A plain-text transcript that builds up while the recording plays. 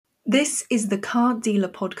This is the Car Dealer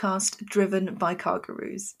Podcast driven by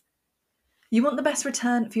CarGurus. You want the best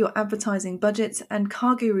return for your advertising budgets, and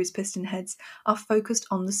CarGurus piston heads are focused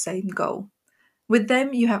on the same goal. With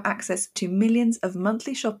them, you have access to millions of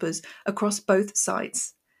monthly shoppers across both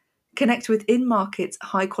sites. Connect with in-market,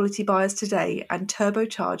 high-quality buyers today and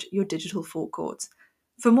turbocharge your digital forecourt.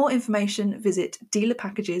 For more information, visit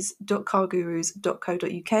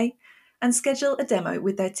dealerpackages.cargurus.co.uk and schedule a demo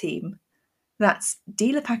with their team. That's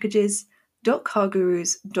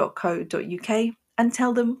dealerpackages.cargurus.co.uk and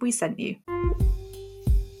tell them we sent you.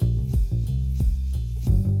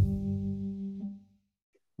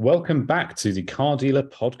 Welcome back to the Car Dealer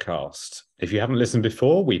Podcast. If you haven't listened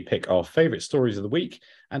before, we pick our favourite stories of the week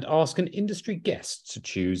and ask an industry guest to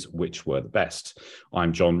choose which were the best.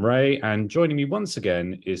 I'm John Ray, and joining me once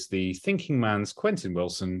again is the thinking man's Quentin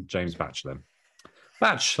Wilson, James Batchelor.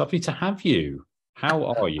 Batch, lovely to have you.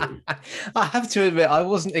 How are you? I have to admit, I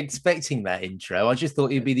wasn't expecting that intro. I just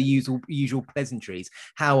thought it'd be the usual pleasantries.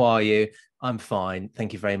 How are you? I'm fine.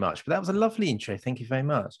 Thank you very much. But that was a lovely intro. Thank you very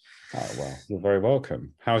much. Oh, well, you're very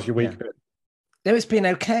welcome. How's your week been? No, it's been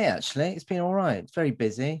okay, actually. It's been all right. It's very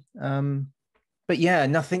busy. But yeah,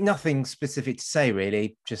 nothing specific to say,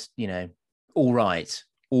 really. Just, all right.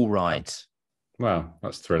 All right. Well,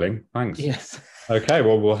 that's thrilling. Thanks. Yes. Okay,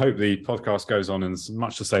 well, we'll hope the podcast goes on in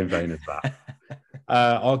much the same vein as that.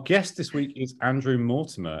 Our guest this week is Andrew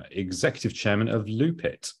Mortimer, Executive Chairman of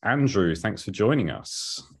Loopit. Andrew, thanks for joining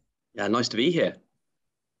us. Yeah, nice to be here.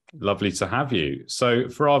 Lovely to have you. So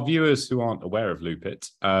for our viewers who aren't aware of Loopit,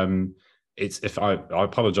 I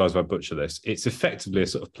apologize if I butcher this, it's effectively a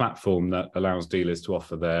sort of platform that allows dealers to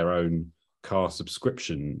offer their own car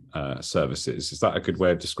subscription services. Is that a good way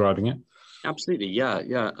of describing it? Absolutely, yeah.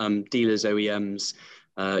 Dealers, OEMs,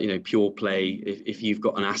 pure play. If you've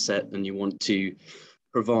got an asset and you want to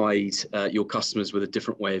provide your customers with a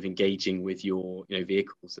different way of engaging with your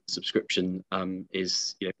vehicles, the subscription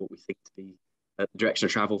is what we think to be the direction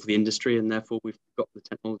of travel for the industry, and therefore we've got the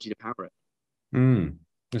technology to power it.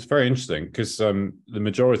 It's very interesting because the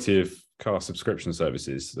majority of car subscription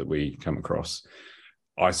services that we come across,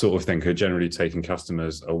 I sort of think, are generally taking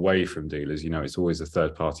customers away from dealers. It's always a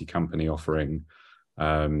third-party company offering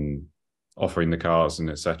the cars and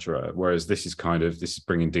etc. Whereas this is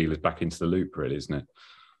bringing dealers back into the loop, really, isn't it?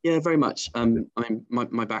 Yeah, very much.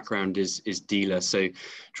 My background is dealer, so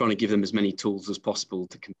trying to give them as many tools as possible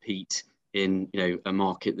to compete in a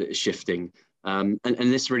market that is shifting, and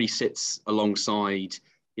this really sits alongside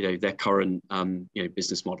their current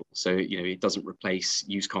business model. So it doesn't replace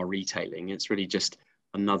used car retailing. It's really just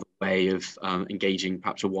another way of engaging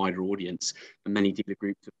perhaps a wider audience. And many dealer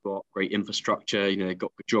groups have got great infrastructure, they've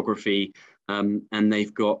got good geography, and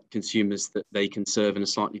they've got consumers that they can serve in a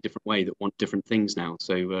slightly different way that want different things now.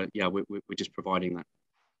 So we're just providing that.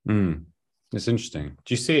 It's interesting.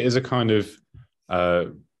 Do you see it as a kind of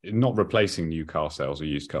not replacing new car sales or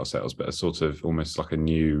used car sales, but a sort of almost like a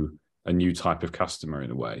new type of customer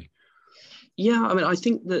in a way? Yeah, I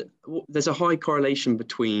think that there's a high correlation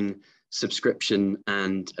between subscription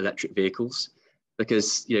and electric vehicles,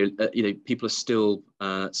 because people are still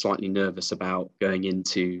slightly nervous about going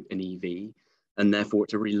into an EV, and therefore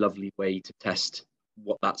it's a really lovely way to test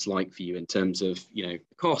what that's like for you in terms of the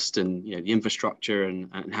cost and the infrastructure and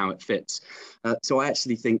how it fits. So I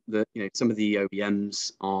actually think that some of the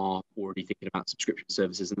OEMs are already thinking about subscription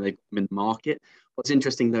services and they've come in the market. What's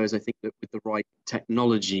interesting though is I think that with the right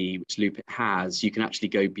technology which Loopit has, you can actually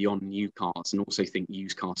go beyond new cars and also think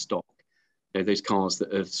used car stock. Those cars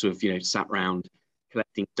that have sort of sat around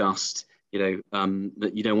collecting dust,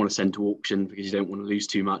 that you don't want to send to auction because you don't want to lose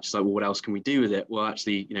too much. So, well, what else can we do with it? Well,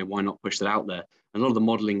 actually, why not push that out there? And a lot of the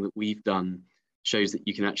modelling that we've done shows that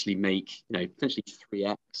you can actually make, potentially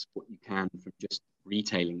 3x what you can from just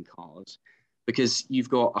retailing cars, because you've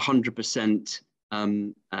got 100%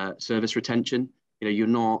 service retention. You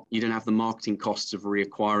don't have the marketing costs of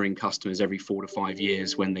reacquiring customers every 4 to 5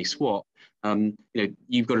 years when they swap.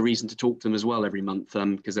 You've got a reason to talk to them as well every month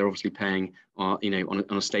because they're obviously paying on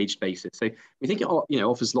a staged basis. So we think it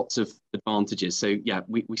offers lots of advantages. So yeah,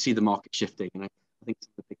 we see the market shifting, and I think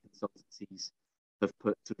some of the big consultancies have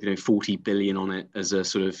put 40 billion on it as a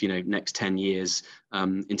sort of next 10 years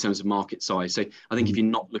in terms of market size. So I think if you're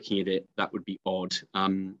not looking at it, that would be odd.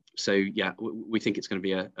 So yeah, we think it's going to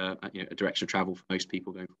be a direction of travel for most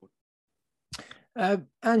people going forward.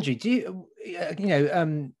 Andrew, do you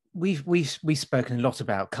we've spoken a lot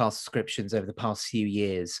about car subscriptions over the past few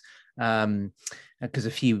years, because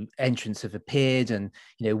a few entrants have appeared, and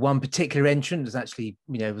one particular entrant was actually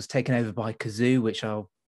was taken over by Cazoo, which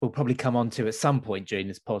I'll we'll probably come on to at some point during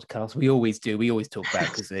this podcast. We always do. We always talk about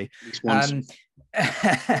Cazoo.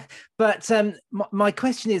 But my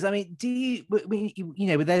question is, I mean, do you, you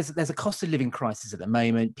know, there's a cost of living crisis at the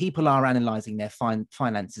moment. People are analysing their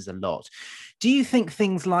finances a lot. Do you think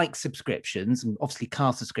things like subscriptions, and obviously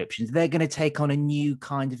car subscriptions, they're going to take on a new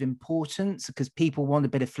kind of importance because people want a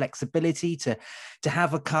bit of flexibility to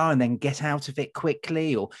have a car and then get out of it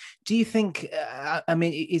quickly? Or do you think, I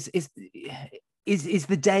mean, is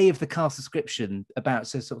the day of the car subscription about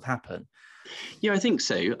to sort of happen? Yeah, I think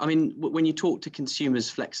so. I mean, when you talk to consumers,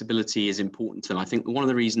 flexibility is important. And I think one of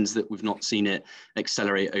the reasons that we've not seen it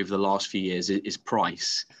accelerate over the last few years is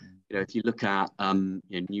price. You know, if you look at you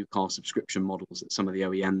know, new car subscription models that some of the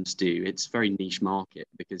OEMs do, it's a very niche market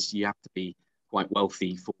because you have to be quite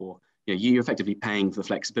wealthy for, you know, you're effectively paying for the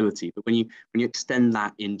flexibility. But when you extend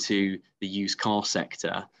that into the used car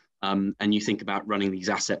sector, and you think about running these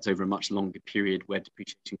assets over a much longer period where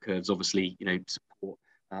depreciation curves obviously, you know, support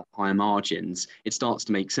higher margins, it starts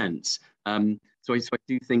to make sense. So I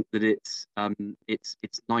do think that it's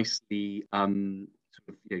nicely sort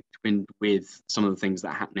of, you know, twinned with some of the things that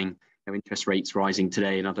are happening. You know, interest rates rising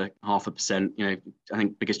today, another 0.5%. You know, I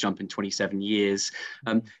think biggest jump in 27 years.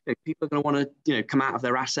 You know, people are going to want to, you know, come out of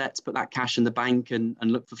their assets, put that cash in the bank, and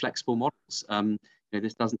look for flexible models. You know,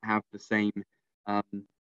 this doesn't have the same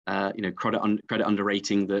you know, credit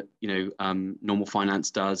underrating that, you know, normal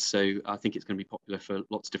finance does. So I think it's going to be popular for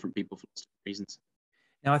lots of different people for lots of different reasons.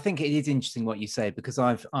 Now, I think it is interesting what you say, because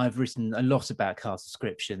I've written a lot about car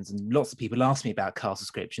subscriptions, and lots of people ask me about car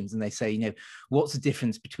subscriptions, and they say, you know, what's the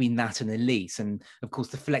difference between that and a lease? And of course,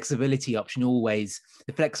 the flexibility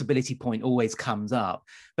point always comes up.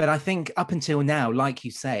 But I think up until now, like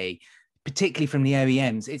you say, particularly from the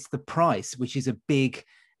OEMs, it's the price, which is a big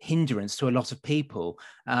hindrance to a lot of people.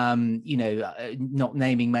 You know, not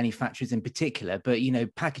naming manufacturers in particular, but, you know,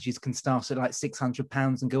 packages can start at like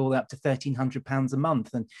 £600 and go all the way up to £1,300 a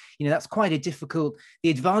month. And, you know, that's quite a difficult, the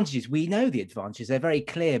advantages, we know the advantages, they're very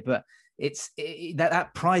clear, but that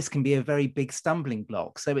price can be a very big stumbling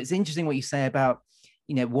block. So it's interesting what you say about,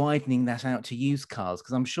 you know, widening that out to used cars,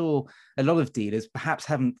 because I'm sure a lot of dealers perhaps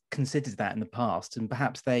haven't considered that in the past, and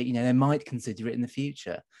perhaps they, you know, they might consider it in the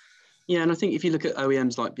future. Yeah, and I think if you look at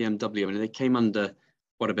OEMs like BMW, I mean, they came under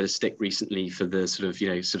quite a bit of stick recently for the sort of, you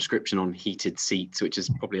know, subscription on heated seats, which is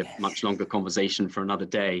probably a much longer conversation for another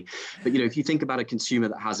day. But, you know, if you think about a consumer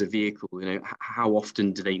that has a vehicle, you know, how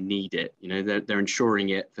often do they need it? You know, they're insuring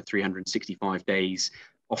it for 365 days,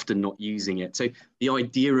 often not using it. So the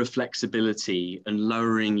idea of flexibility and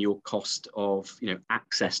lowering your cost of, you know,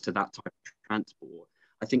 access to that type of transport,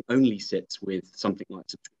 I think only sits with something like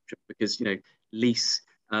subscription, because, you know, lease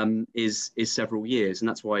is several years, and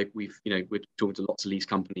that's why we're talking to lots of lease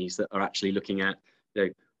companies that are actually looking at,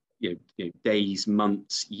 you know, days,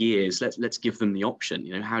 months, years. Let's give them the option.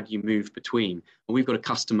 You know, how do you move between? And we've got a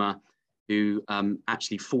customer who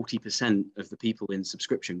actually 40% of the people in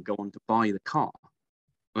subscription go on to buy the car.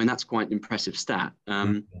 I mean, that's quite an impressive stat.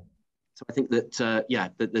 So I think that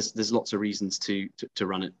that there's lots of reasons to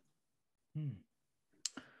run it.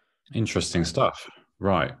 Interesting stuff.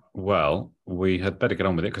 Right. Well, we had better get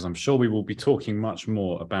on with it, because I'm sure we will be talking much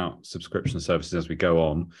more about subscription services as we go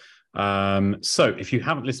on. So if you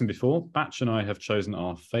haven't listened before, Batch and I have chosen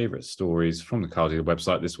our favourite stories from the Car Dealer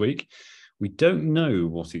website this week. We don't know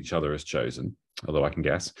what each other has chosen, although I can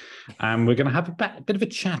guess. And we're going to have a bit of a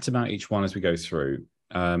chat about each one as we go through.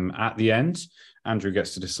 At the end, Andrew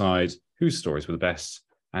gets to decide whose stories were the best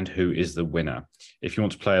and who is the winner. If you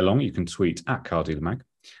want to play along, you can tweet at Car Dealer Mag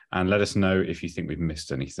and let us know if you think we've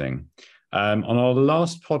missed anything. On our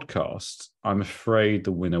last podcast, I'm afraid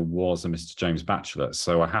the winner was a Mr. James Batchelor,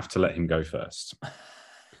 so I have to let him go first.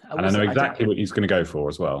 And I know exactly what he's going to go for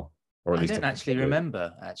as well. Or at least I don't actually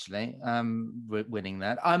remember winning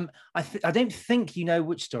that. I don't think you know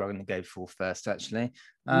which story I'm going to go for first, actually,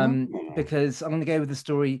 because I'm going to go with the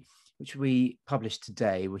story which we published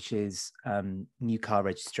today, which is new car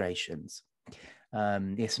registrations. The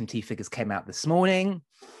SMT figures came out this morning,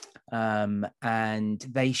 and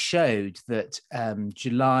they showed that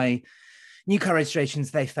July new car registrations,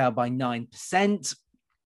 they fell by 9%.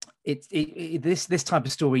 This type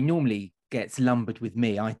of story normally gets lumbered with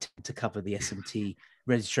me. I tend to cover the SMT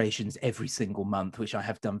registrations every single month, which I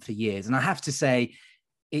have done for years. And I have to say,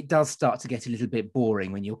 it does start to get a little bit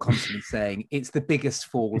boring when you're constantly saying it's the biggest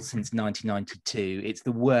fall since 1992. It's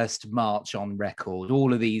the worst March on record,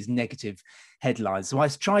 all of these negative headlines. So I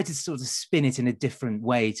tried to sort of spin it in a different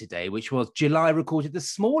way today, which was July recorded the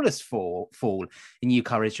smallest fall in new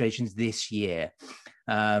car registrations this year.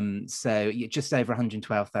 So just over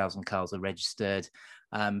 112,000 cars are registered.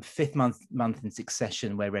 fifth month in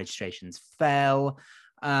succession where registrations fell.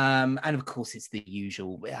 And of course, it's the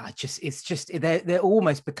usual. They're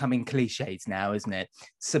almost becoming cliches now, isn't it?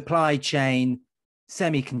 Supply chain,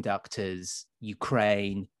 semiconductors,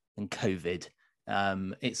 Ukraine, and COVID.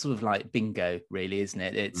 It's sort of like bingo, really, isn't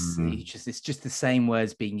it? It's just the same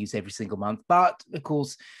words being used every single month. But of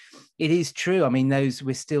course, it is true. I mean,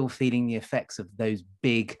 we're still feeling the effects of those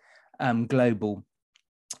big global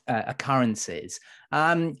occurrences.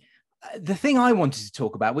 The thing I wanted to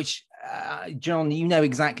talk about, which John, you know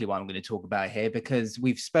exactly what I'm going to talk about here because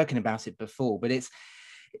we've spoken about it before, but it's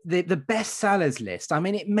the bestsellers list. I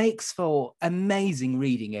mean, it makes for amazing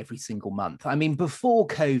reading every single month. I mean, before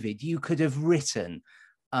COVID, you could have written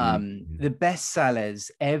the bestsellers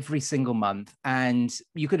every single month, and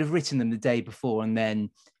you could have written them the day before, and then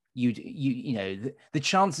the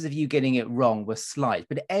chances of you getting it wrong were slight.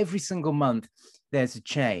 But every single month, there's a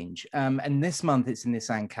change. And this month, it's the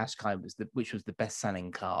Nissan Qashqai, which was the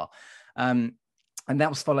best-selling car. And that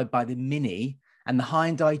was followed by the Mini and the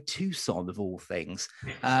Hyundai Tucson, of all things.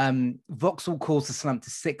 Vauxhall Corsa slumped to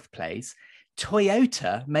 6th place.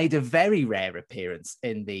 Toyota made a very rare appearance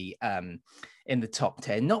in the top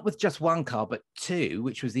 10, not with just one car, but two,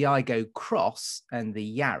 which was the Aygo Cross and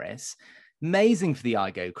the Yaris. Amazing for the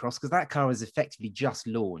Aygo Cross because that car was effectively just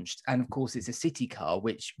launched. And of course, it's a city car,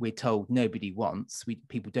 which we're told nobody wants.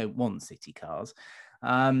 People don't want city cars.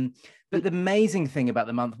 But the amazing thing about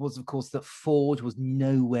the month was, of course, that Ford was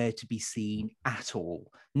nowhere to be seen at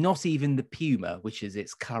all. Not even the Puma, which is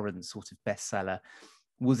its current sort of bestseller,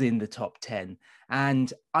 was in the top 10.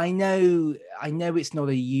 And I know it's not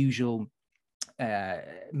a usual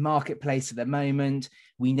marketplace at the moment.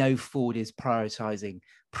 We know Ford is prioritizing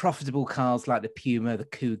profitable cars like the Puma, the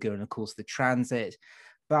Cougar, and of course the Transit.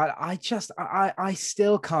 But I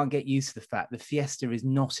still can't get used to the fact the Fiesta is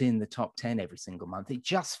not in the top 10 every single month. It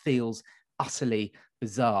just feels utterly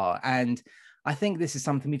bizarre. And I think this is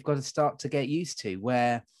something we've got to start to get used to,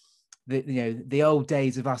 where the old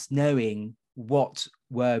days of us knowing what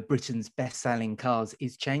were Britain's best-selling cars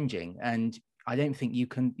is changing. And I don't think you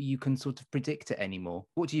can sort of predict it anymore.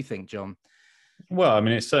 What do you think, John? Well, I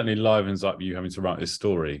mean, it certainly livens up you having to write this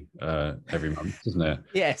story every month, doesn't it?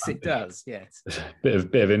 Yes, it does. Yes,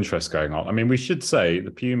 bit of interest going on. I mean, we should say the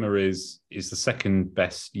Puma is the second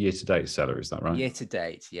best year-to-date seller. Is that right?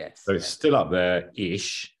 Year-to-date, yes. So it's still up there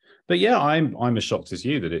ish. But yeah, I'm as shocked as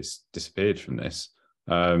you that it's disappeared from this.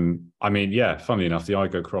 I mean, yeah, funnily enough, the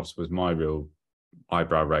Aygo Cross was my real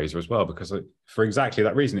eyebrow raiser as well, because for exactly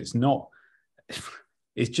that reason,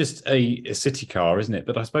 it's just a city car, isn't it?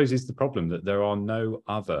 But I suppose it's the problem that there are no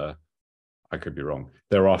other, I could be wrong,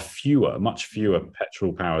 there are much fewer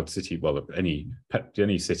petrol-powered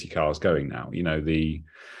any city cars going now. You know, the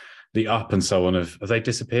Up and so on, have they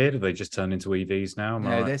disappeared? Have they just turned into EVs now?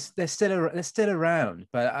 No, right? they're still around,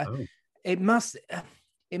 but it must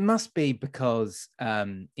be because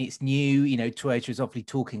it's new. You know, Toyota is obviously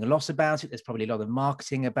talking a lot about it. There's probably a lot of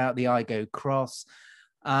marketing about the Aygo Cross.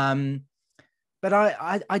 But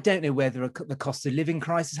I don't know whether the cost of living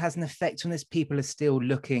crisis has an effect on this. People are still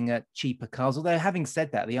looking at cheaper cars. Although, having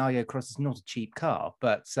said that, the Aygo Cross is not a cheap car.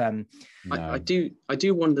 But no. I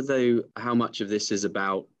do wonder, though, how much of this is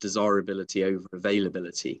about desirability over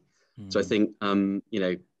availability. So I think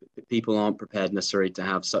people aren't prepared necessarily to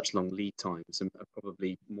have such long lead times, and are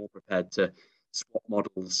probably more prepared to swap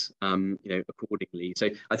models, accordingly. So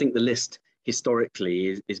I think the list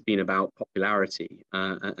historically is been about popularity,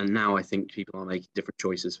 and now I think people are making different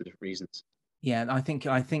choices for different reasons. Yeah, I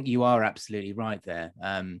think you are absolutely right there.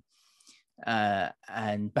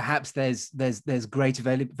 And perhaps there's great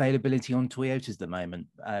availability on Toyotas at the moment.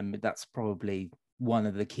 That's probably one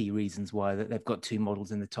of the key reasons why they've got two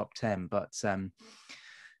models in the top 10. But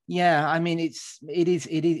yeah, I mean, it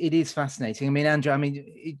is fascinating. I mean, Andrew, I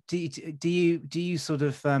mean, do you sort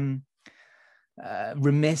of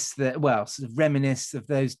reminisce of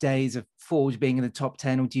those days of Ford being in the top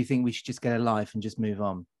 10, or do you think we should just get a life and just move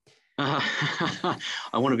on? I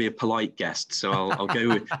want to be a polite guest, so I'll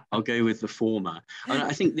go with the former. And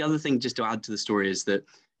I think the other thing, just to add to the story, is that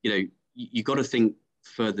you got to think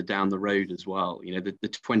further down the road as well. The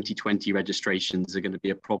 2020 registrations are going to be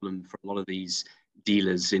a problem for a lot of these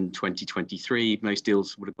dealers in 2023. Most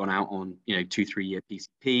deals would have gone out on 2-3 year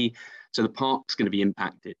PCP, so the park's going to be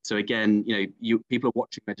impacted. So again, people are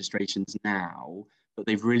watching registrations now, but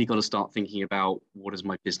they've really got to start thinking about, what does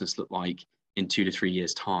my business look like in 2 to 3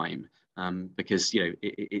 years time, because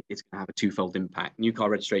it's going to have a twofold impact: new car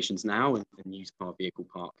registrations now and used car vehicle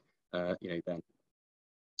park then.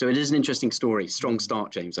 So it is an interesting story. Strong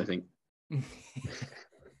start, James, I think.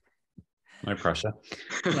 No pressure.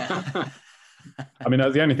 I mean,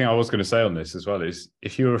 the only thing I was going to say on this as well is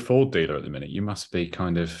if you're a Ford dealer at the minute, you must be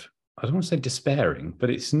kind of, I don't want to say despairing, but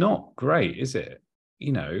it's not great, is it?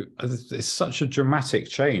 You know, it's such a dramatic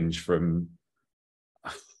change from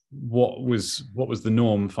what was the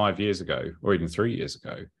norm 5 years ago or even 3 years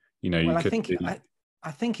ago. You know, Well, you could I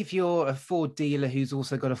think if you're a Ford dealer who's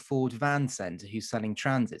also got a Ford van centre who's selling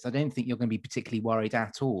Transits, I don't think you're going to be particularly worried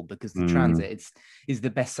at all, because the Transit is the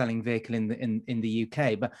best-selling vehicle in the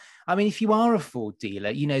UK. But I mean, if you are a Ford dealer,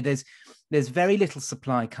 you know, there's very little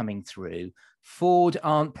supply coming through. Ford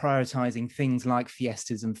aren't prioritizing things like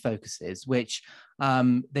Fiestas and Focuses, which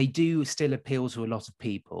they do still appeal to a lot of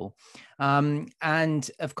people.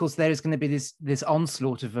 And of course, there is going to be this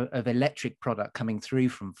onslaught of electric product coming through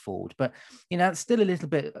from Ford, but you know, it's still a little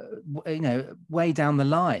bit, you know, way down the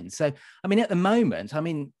line. So, I mean, at the moment, I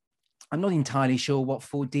mean, I'm not entirely sure what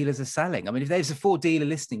Ford dealers are selling. I mean, if there's a Ford dealer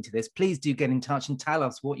listening to this, please do get in touch and tell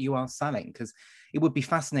us what you are selling, because it would be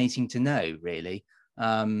fascinating to know, really.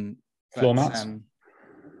 Floor mats?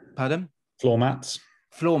 Pardon? Floor mats?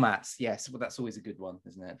 Floor mats, yes. Well, that's always a good one,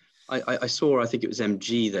 isn't it? I saw, I think it was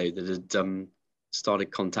MG, though, that had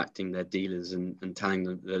started contacting their dealers and telling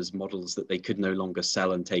them those models that they could no longer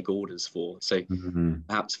sell and take orders for. So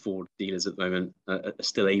perhaps Ford dealers at the moment are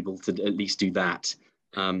still able to at least do that.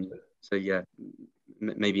 So, yeah,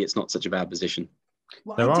 maybe it's not such a bad position.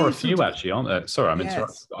 Well, there are a few actually, aren't there? Sorry, I'm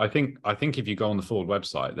interrupting. I think if you go on the Ford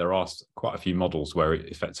website, there are quite a few models where it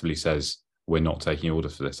effectively says we're not taking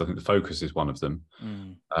orders for this. I think the Focus is one of them.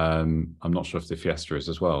 I'm not sure if the Fiesta is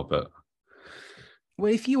as well, but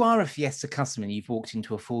well, if you are a Fiesta customer and you've walked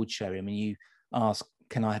into a Ford showroom and you ask,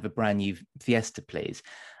 "Can I have a brand new Fiesta, please?"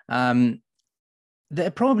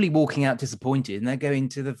 They're probably walking out disappointed, and they're going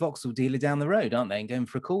to the Vauxhall dealer down the road, aren't they, and going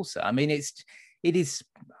for a Corsa. I mean, it is.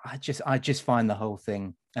 I just find the whole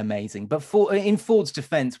thing amazing. But in Ford's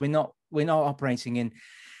defense, we're not operating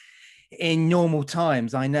in normal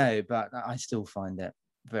times. I know, but I still find it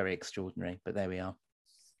very extraordinary. But there we are.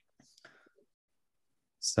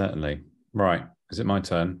 Certainly. Right. Is it my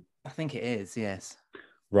turn? I think it is. Yes.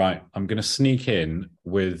 Right. I'm going to sneak in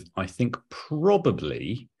with, I think,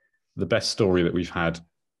 probably the best story that we've had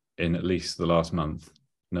in at least the last month.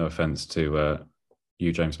 No offense to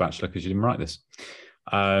you, James Batchelor, because you didn't write this.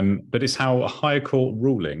 But it's how a higher court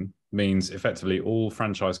ruling means effectively all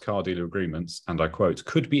franchise car dealer agreements, and I quote,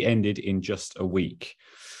 could be ended in just a week.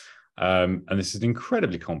 And this is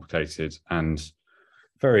incredibly complicated and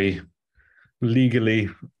very legally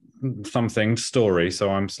something story.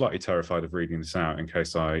 So I'm slightly terrified of reading this out in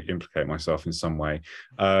case I implicate myself in some way.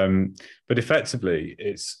 But effectively,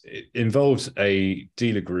 it involves a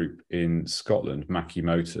dealer group in Scotland, Mackie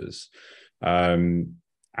Motors.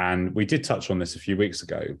 And we did touch on this a few weeks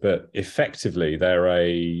ago, but effectively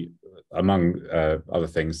they're among other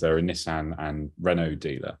things, they're a Nissan and Renault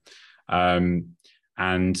dealer. And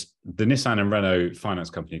the Nissan and Renault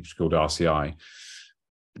finance company, which is called RCI,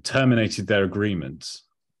 terminated their agreement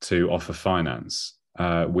to offer finance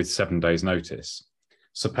with 7 days notice.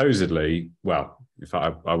 Supposedly, well, in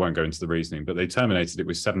fact, I won't go into the reasoning, but they terminated it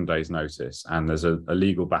with 7 days notice, and there's a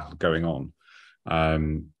legal battle going on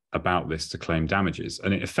about this to claim damages.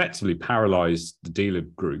 And it effectively paralyzed the dealer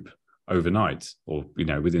group overnight, or, you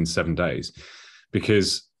know, within 7 days,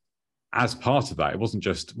 because as part of that, it wasn't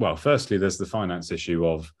just, well, firstly, there's the finance issue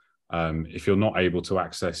of if you're not able to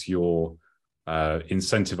access your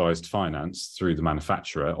incentivized finance through the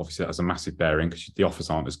manufacturer, obviously that has a massive bearing because the offers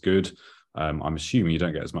aren't as good. I'm assuming you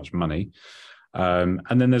don't get as much money. And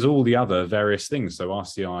then there's all the other various things. So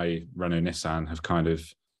RCI, Renault, Nissan have kind of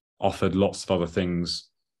offered lots of other things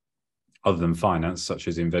other than finance, such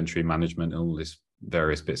as inventory management and all this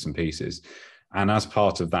various bits and pieces. And as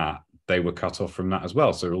part of that, they were cut off from that as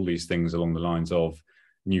well. So all these things along the lines of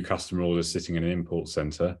new customer orders sitting in an import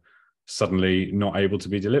center, suddenly not able to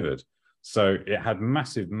be delivered. So it had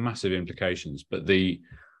massive, massive implications, but it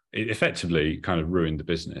effectively kind of ruined the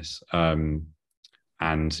business. And,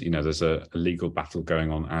 you know, there's a legal battle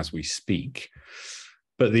going on as we speak.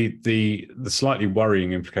 But the slightly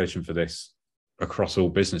worrying implication for this across all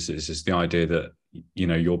businesses is the idea that, you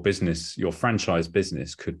know, your business, your franchise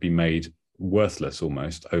business could be made worthless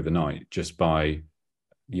almost overnight just by,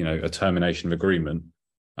 you know, a termination of agreement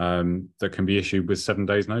that can be issued with 7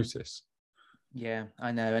 days notice. Yeah,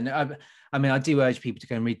 I know. And I mean, I do urge people to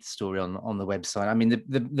go and read the story on the website. I mean,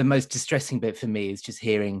 the most distressing bit for me is just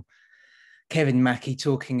hearing Kevin Mackie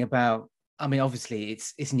talking about, I mean, obviously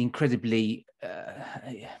it's an incredibly,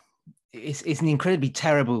 it's an incredibly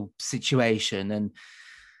terrible situation,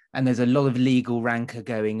 and there's a lot of legal rancor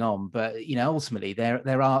going on. But, you know, ultimately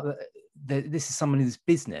this is someone whose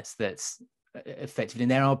business that's effectively,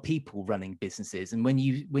 and there are people running businesses. And when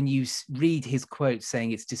you read his quote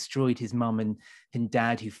saying it's destroyed his mum and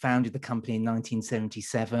dad who founded the company in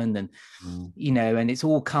 1977, and you know, and it's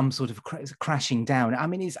all come sort of crashing down. I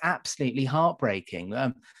mean, it's absolutely heartbreaking.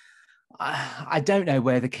 I don't know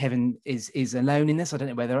whether Kevin is alone in this. I don't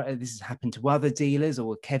know whether this has happened to other dealers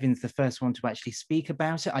or Kevin's the first one to actually speak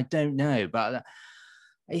about it. I don't know, but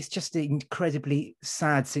it's just an incredibly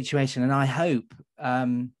sad situation, and I hope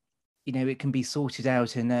you know, it can be sorted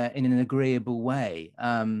out in an agreeable way.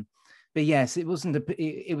 But yes, it was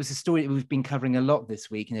a story that we've been covering a lot this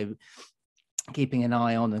week, you know, keeping an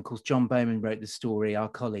eye on. And of course, John Bowman wrote the story, our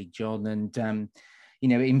colleague John, and you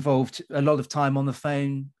know, it involved a lot of time on the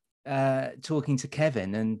phone talking to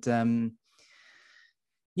Kevin. And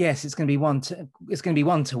yes, it's going to be one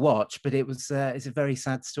to watch, but it's a very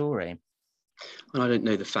sad story. And I don't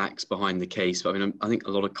know the facts behind the case, but I mean, I think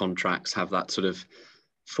a lot of contracts have that sort of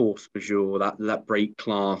force majeure, that break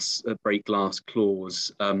glass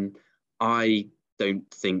clause. I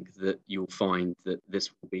don't think that you'll find that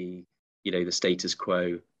this will be, you know, the status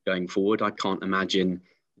quo going forward. I can't imagine,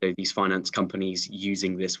 you know, these finance companies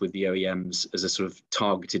using this with the OEMs as a sort of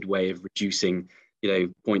targeted way of reducing, you know,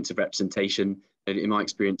 points of representation. And in my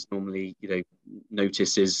experience, normally, you know,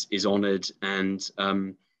 notice is honoured, and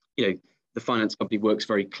you know, the finance company works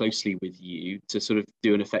very closely with you to sort of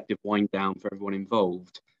do an effective wind down for everyone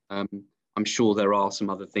involved. I'm sure there are some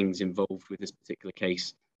other things involved with this particular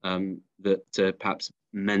case that perhaps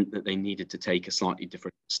meant that they needed to take a slightly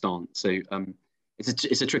different stance. So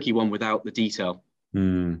it's a tricky one without the detail.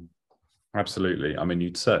 Absolutely. I mean,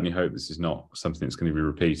 you'd certainly hope this is not something that's going to be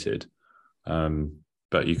repeated.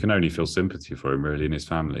 But you can only feel sympathy for him, really, and his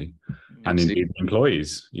family. And indeed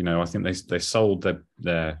employees. You know, I think they sold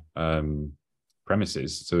their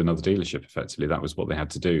premises to another dealership. Effectively, that was what they had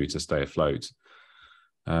to do to stay afloat.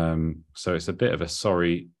 So it's a bit of a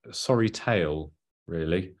sorry tale,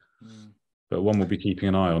 really. But one will be keeping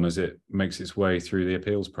an eye on as it makes its way through the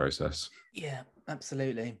appeals process. Yeah,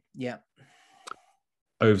 absolutely. Yeah.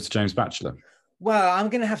 Over to James Batchelor. Well, I'm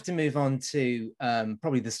going to have to move on to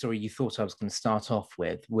probably the story you thought I was going to start off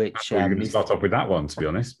with, which you're going to start off with that one, to be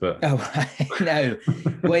honest. But no,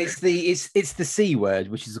 well, it's the C word,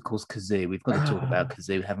 which is of course Cazoo. We've got to talk about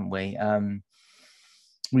Cazoo, haven't we?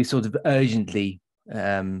 We sort of urgently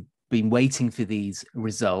been waiting for these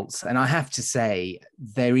results, and I have to say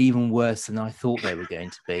they're even worse than I thought they were going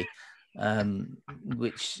to be,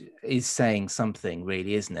 which is saying something,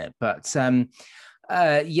 really, isn't it? But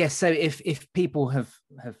yes, so if people were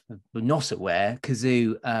not aware,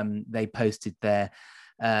 Cazoo, they posted their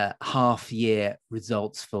half-year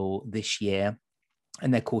results for this year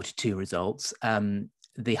and their quarter two results.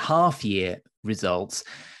 The half-year results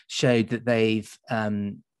showed that they've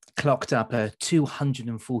clocked up a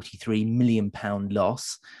 £243 million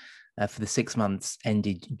loss for the 6 months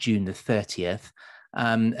ended June the 30th.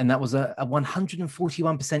 And that was a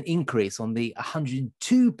 141% increase on the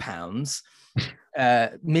 £102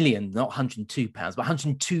 million, not £102, but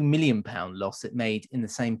 £102 million loss it made in the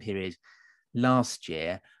same period last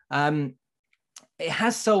year. It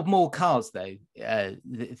has sold more cars, though,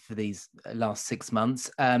 for these last 6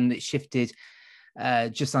 months. It shifted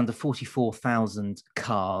just under 44,000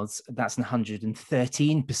 cars. That's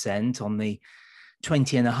 113% on the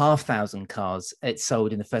 20,500 cars it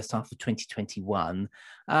sold in the first half of 2021.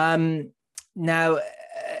 Now,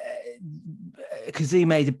 Cazoo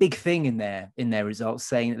made a big thing in their results,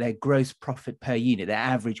 saying that their gross profit per unit, their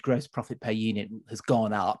average gross profit per unit, has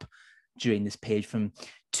gone up during this period from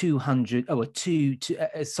it's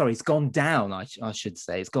gone down. I should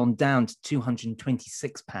say it's gone down to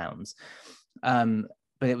 £226.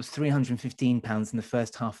 But it was £315 in the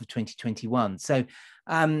first half of 2021. So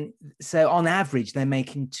on average, they're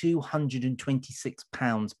making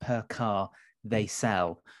 £226 per car they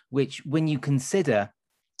sell, which, when you consider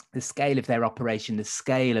the scale of their operation, the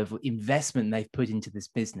scale of investment they've put into this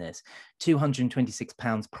business,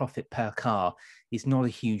 £226 profit per car is not a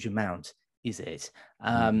huge amount, is it?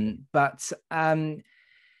 But I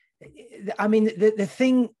mean, the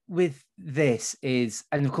thing with this is,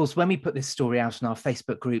 and of course, when we put this story out on our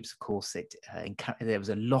Facebook groups, of course, there was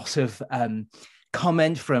a lot of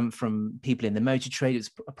comment from people in the motor trade. It's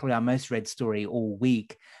probably our most read story all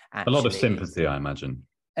week. Actually. A lot of sympathy, I imagine.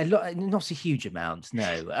 A lot, not a huge amount,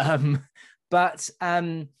 no. But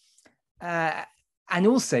and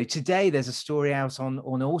also today there's a story out on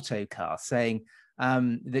Autocar saying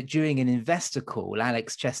that during an investor call,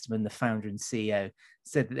 Alex Chesterman, the founder and CEO,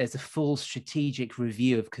 said that there's a full strategic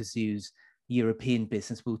review of Cazoo's European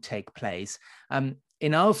business will take place.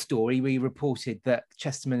 in our story, we reported that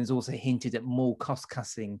Chesterman has also hinted at more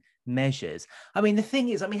cost-cutting measures. I mean, the thing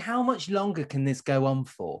is, I mean, how much longer can this go on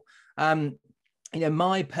for?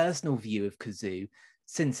 My personal view of Cazoo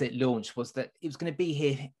since it launched was that it was going to be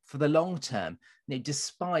here for the long term,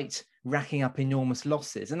 despite racking up enormous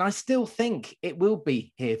losses. And I still think it will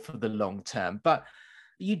be here for the long term. But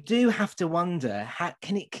you do have to wonder, how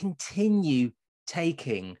can it continue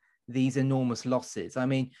taking these enormous losses? I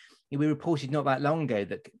mean, we reported not that long ago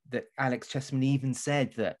that Alex Chesterman even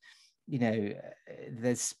said that,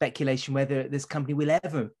 there's speculation whether this company will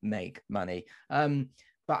ever make money.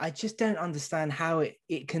 But I just don't understand how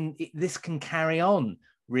this can carry on,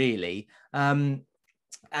 really. I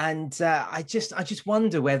just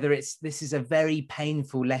wonder whether this is a very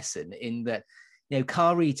painful lesson in that,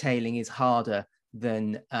 car retailing is harder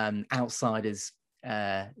than outsiders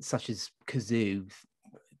such as Cazoo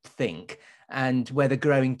think, and whether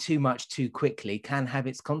growing too much too quickly can have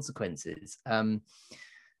its consequences.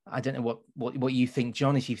 I don't know what you think,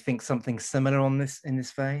 John, if you think something similar on this in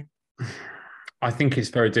this vein. I think it's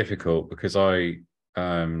very difficult because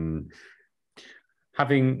having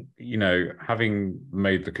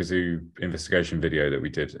made the Cazoo investigation video that we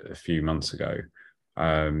did a few months ago,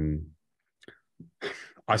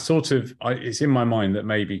 it's in my mind that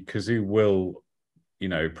maybe Cazoo will,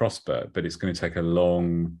 prosper, but it's going to take a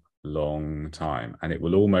long time, and it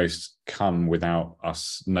will almost come without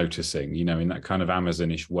us noticing, in that kind of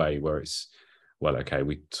Amazon-ish way where it's, well, okay,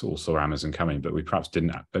 we all saw Amazon coming, but we perhaps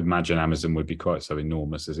didn't imagine Amazon would be quite so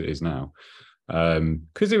enormous as it is now.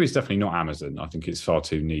 Cazoo is definitely not Amazon. I think it's far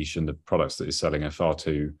too niche, and the products that it's selling are far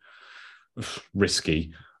too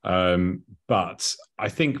risky. But I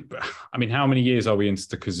think, how many years are we into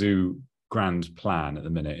the Cazoo grand plan at the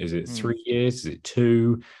minute? Is it 3 years? Is it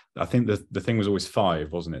 2? I think the thing was always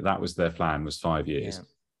 5, wasn't it? That was their plan, was 5 years. Yeah.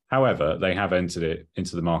 However, they have entered it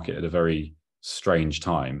into the market at a very strange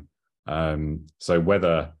time. So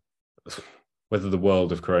whether the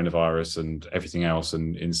world of coronavirus and everything else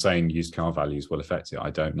and insane used car values will affect it, I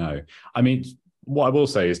don't know. What I will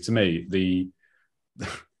say is, to me, the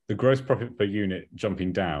gross profit per unit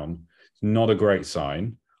jumping down is not a great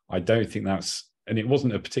sign. I don't think that's, and it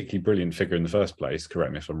wasn't a particularly brilliant figure in the first place.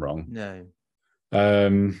 Correct me if I'm wrong. No.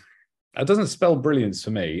 It doesn't spell brilliance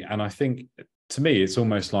for me. And I think, to me, it's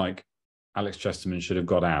almost like Alex Chesterman should have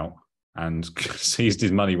got out and seized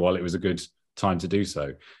his money while it was a good time to do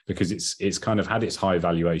so, because it's kind of had its high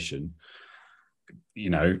valuation.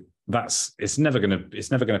 It's never going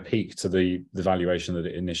to peak to the valuation that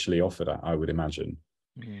it initially offered at, I would imagine.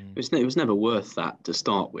 It was never worth that to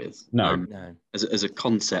start with. No. No. As a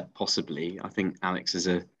concept, possibly. I think Alex is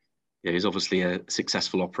he's obviously a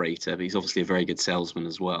successful operator, but he's obviously a very good salesman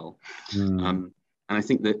as well. And I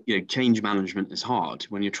think that change management is hard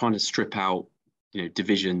when you're trying to strip out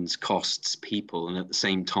divisions, costs, people, and at the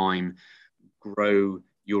same time grow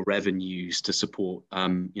your revenues to support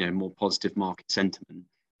more positive market sentiment.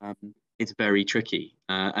 It's very tricky,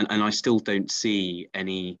 and I still don't see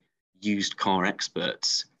any used car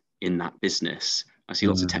experts in that business. I see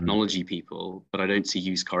lots of technology people, but I don't see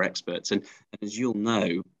used car experts. And as you'll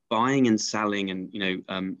know, buying and selling and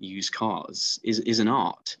used cars is an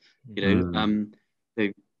art.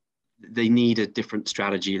 They need a different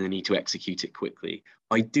strategy and they need to execute it quickly.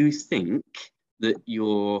 I do think that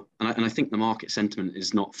and I think the market sentiment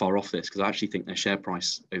is not far off this, because I actually think their share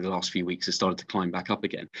price over the last few weeks has started to climb back up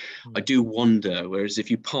again. I do wonder, whereas if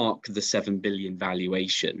you park the 7 billion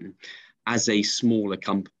valuation, as a smaller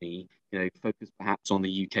company, focus perhaps on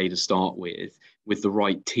the UK to start with the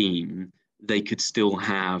right team, they could still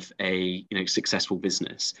have a successful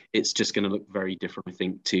business. It's just going to look very different, I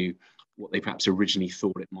think, to what they perhaps originally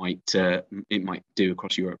thought it might do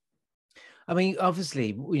across Europe.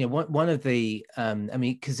 Obviously, one of the,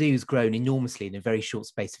 Cazoo's grown enormously in a very short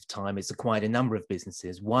space of time. It's acquired a number of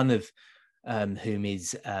businesses, one of whom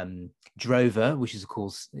is Drover, which is, of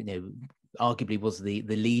course, arguably was the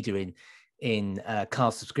leader in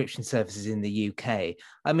car subscription services in the UK.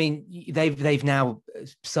 They've now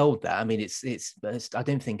sold that. It's I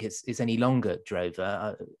don't think it's any longer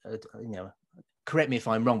Drover. Correct me if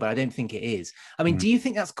I'm wrong, but I don't think it is. Do you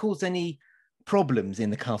think that's caused any problems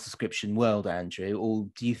in the car subscription world, Andrew, or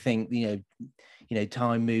do you think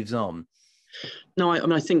time moves on? No,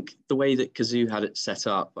 I think the way that Cazoo had it set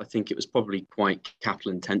up, I think it was probably quite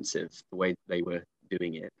capital intensive, the way they were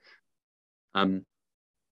doing it. I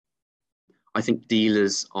think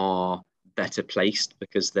dealers are better placed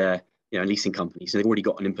because they're leasing companies, so they've already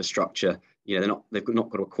got an infrastructure. They've not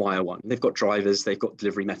got to acquire one. They've got drivers, they've got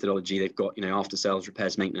delivery methodology, they've got after sales,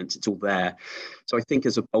 repairs, maintenance. It's all there. So I think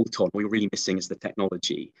as a bolt-on, what we're really missing is the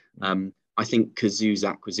technology. I I think Cazoo's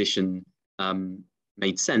acquisition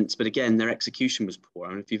made sense, but again, their execution was poor. I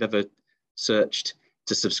mean, if you've ever searched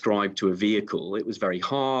to subscribe to a vehicle, it was very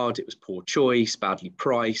hard, it was poor choice, badly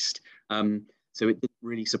priced. So it didn't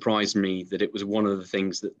really surprise me that it was one of the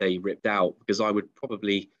things that they ripped out, because I would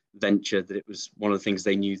probably venture that it was one of the things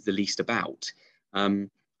they knew the least about. And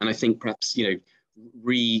I think perhaps,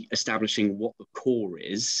 re-establishing what the core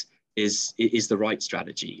is the right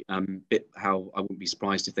strategy. How I wouldn't be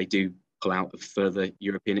surprised if they do pull out of further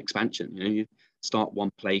European expansion. You start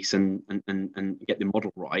one place and get the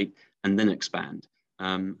model right, and then expand.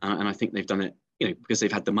 And I think they've done it, because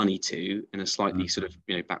they've had the money to, in a slightly sort of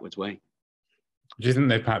backwards way. Do you think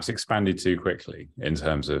they've perhaps expanded too quickly in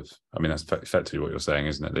terms of? I mean, that's effectively what you're saying,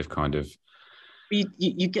 isn't it? They've kind of.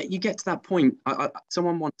 You get to that point.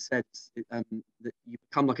 Someone once said that you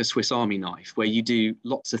become like a Swiss Army knife, where you do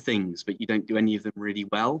lots of things, but you don't do any of them really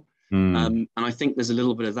well. And I think there's a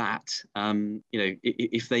little bit of that.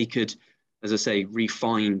 If they could, as I say,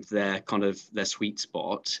 refine their sweet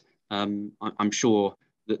spot, I'm sure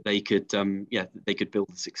that they could, they could build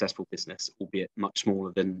a successful business, albeit much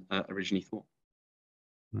smaller than originally thought.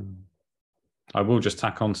 I will just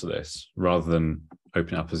tack onto this rather than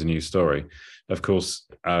open up as a new story. Of course,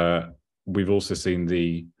 we've also seen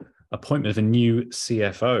the appointment of a new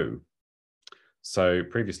CFO. So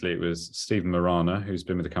previously it was Stephen Marana, who's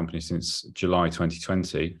been with the company since July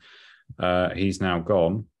 2020. He's now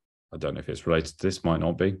gone. I don't know if it's related to this, might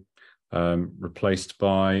not be. Replaced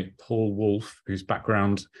by Paul Wolf, whose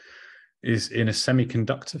background is in a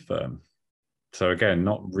semiconductor firm. So again,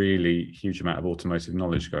 not really a huge amount of automotive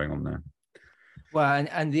knowledge going on there. Well,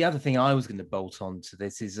 and the other thing I was going to bolt on to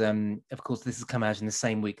this is, of course, this has come out in the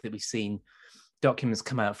same week that we've seen documents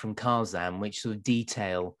come out from Carzam, which sort of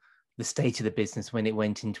detail the state of the business when it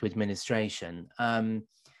went into administration. And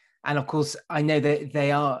of course, I know that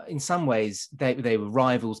they are, in some ways, they were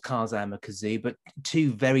rivals, Carzam and Cazoo, but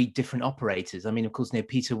two very different operators. I mean, of course,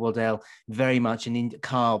 Peter Waddell, very much an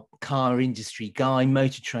car industry guy,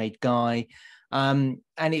 motor trade guy. And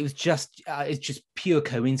it was it's just pure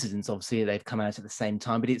coincidence, obviously, they've come out at the same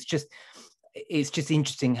time, but it's just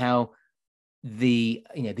interesting how the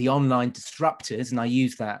online disruptors, and I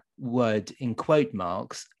use that word in quote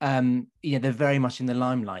marks, they're very much in the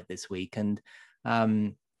limelight this week. And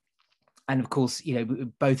of course,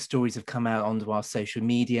 both stories have come out onto our social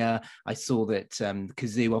media. I saw that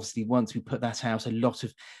Cazoo, obviously, once we put that out, a lot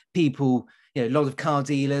of people, a lot of car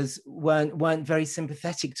dealers weren't very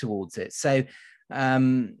sympathetic towards it. So, I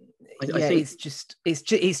think it's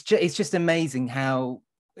just amazing how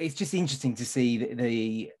it's just interesting to see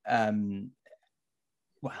the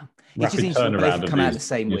it's just interesting both come out the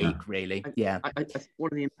same week, really. I think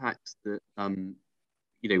one of the impacts that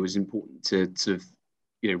was important to sort of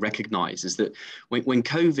recognize is that when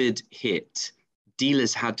COVID hit,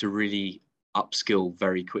 dealers had to really upskill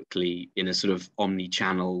very quickly in a sort of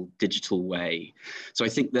omni-channel digital way. So I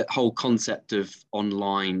think that whole concept of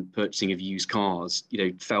online purchasing of used cars,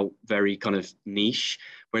 felt very kind of niche.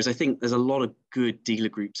 Whereas I think there's a lot of good dealer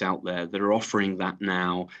groups out there that are offering that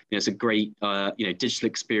now. It's a great, digital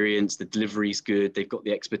experience. The delivery's good. They've got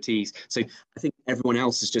the expertise. So I think everyone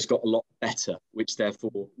else has just got a lot better, which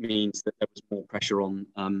therefore means that there was more pressure on,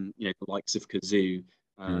 the likes of Cazoo,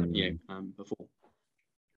 before.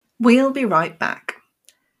 We'll be right back.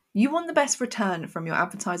 You want the best return from your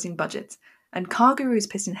advertising budget, and CarGurus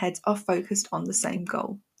PistonHeads are focused on the same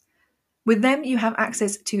goal. With them, you have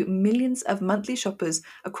access to millions of monthly shoppers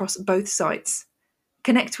across both sites.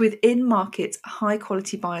 Connect with in-market,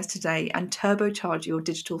 high-quality buyers today and turbocharge your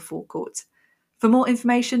digital forecourt. For more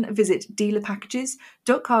information, visit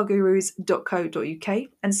dealerpackages.cargurus.co.uk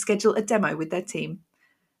and schedule a demo with their team.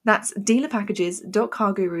 That's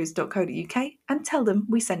dealerpackages.cargurus.co.uk and tell them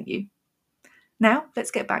we sent you. Now, let's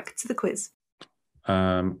get back to the quiz.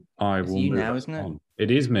 I will you move now, us isn't it? on. It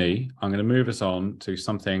is me. I'm going to move us on to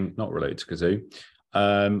something not related to Cazoo.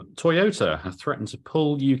 Toyota have threatened to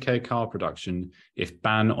pull UK car production if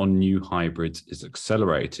ban on new hybrids is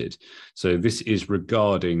accelerated. So this is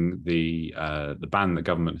regarding the ban the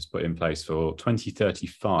government has put in place for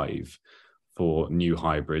 2035 for new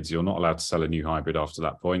hybrids. You're not allowed to sell a new hybrid after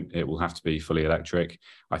that point. It will have to be fully electric.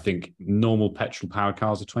 I think normal petrol-powered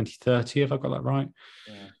cars are 2030, if I've got that right.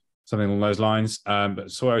 Yeah. Something along those lines. But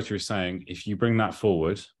Toyota is saying if you bring that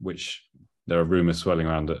forward, which there are rumours swirling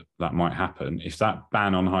around that might happen, if that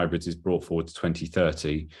ban on hybrids is brought forward to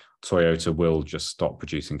 2030, Toyota will just stop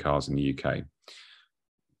producing cars in the UK.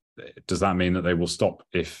 Does that mean that they will stop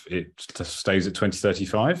if it stays at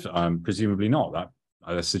 2035? Presumably not. That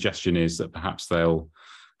the suggestion is that perhaps they'll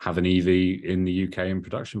have an EV in the UK in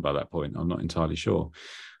production by that point. I'm not entirely sure.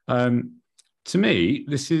 To me,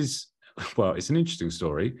 this is, well, it's an interesting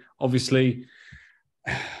story. Obviously,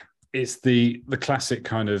 it's the classic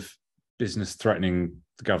kind of business threatening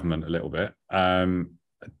the government a little bit.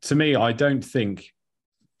 To me, I don't think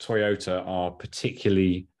Toyota are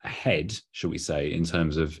particularly ahead, shall we say, in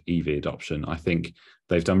terms of EV adoption. I think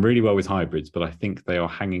they've done really well with hybrids, but I think they are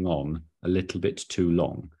hanging on a little bit too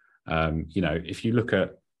long. If you look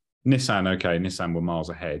at Nissan, okay, Nissan were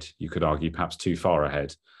miles ahead. You could argue perhaps too far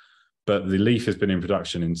ahead. But the Leaf has been in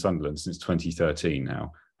production in Sunderland since 2013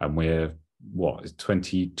 now, and we're,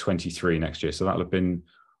 2023 next year. So that'll have been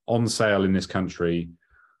on sale in this country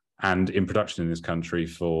and in production in this country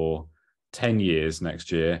for 10 years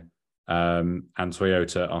next year. And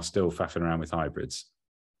Toyota are still faffing around with hybrids.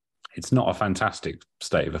 It's not a fantastic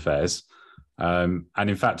state of affairs. And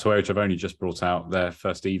in fact, Toyota have only just brought out their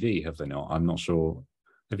first EV, have they not? I'm not sure.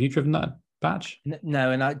 Have you driven that batch? No,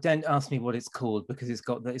 and I don't ask me what it's called because it's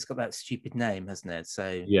got that stupid name, hasn't it?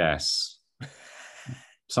 So yes.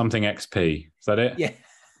 Something XP. Is that it? Yeah.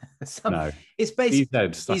 No. It's basically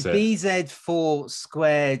BZ4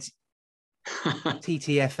 squared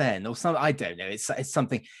TTFN or something. I don't know. It's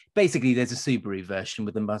something. Basically, there's a Subaru version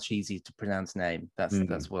with a much easier to pronounce name.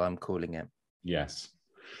 That's what I'm calling it. Yes.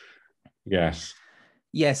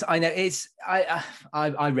 I know. It's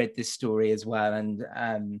I read this story as well,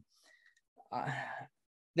 and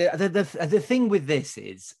the thing with this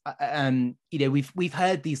is, we've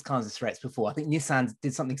heard these kinds of threats before. I think Nissan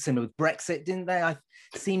did something similar with Brexit, didn't they? I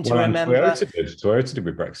seem to remember. Toyota did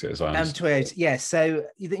with Brexit, as I understand. Toyota, yes. So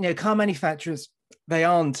car manufacturers, they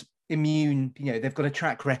aren't immune. They've got a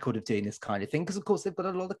track record of doing this kind of thing because, of course, they've got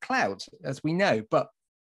a lot of clout, as we know. But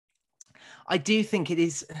I do think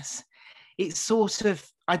it's sort of,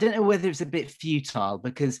 I don't know whether it's a bit futile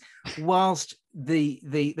because whilst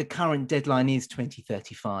the current deadline is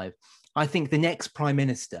 2035, I think the next prime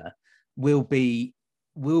minister will be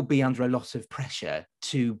under a lot of pressure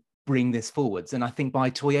to bring this forwards. And I think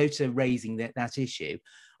by Toyota raising that issue,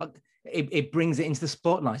 it brings it into the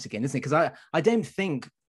spotlight again, doesn't it? Because I don't think,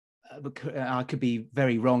 I could be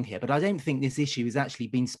very wrong here, but I don't think this issue has actually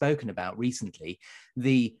been spoken about recently.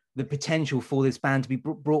 The potential for this ban to be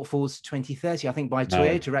brought forward to 2030. I think by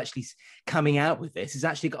Toyota actually coming out with this is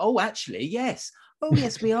actually, yes,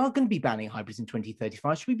 we are going to be banning hybrids in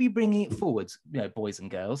 2035. Should we be bringing it forward, boys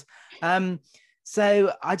and girls?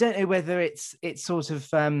 So I don't know whether it's sort of,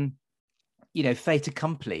 fait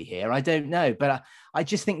accompli here. I don't know, but I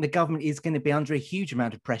just think the government is going to be under a huge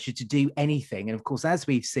amount of pressure to do anything. And of course, as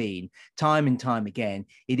we've seen time and time again,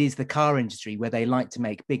 it is the car industry where they like to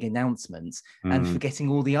make big announcements and forgetting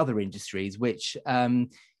all the other industries, which,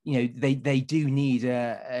 they do need,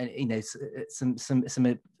 some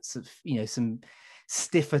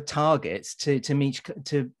stiffer targets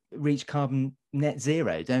to reach carbon net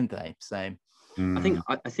zero, don't they? So I think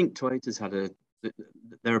Toyota's had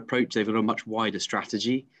their approach. They've got a much wider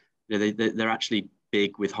strategy. They're actually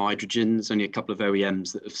big with hydrogen. There's only a couple of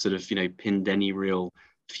OEMs that have sort of pinned any real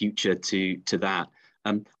future to that.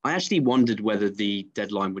 I actually wondered whether the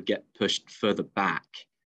deadline would get pushed further back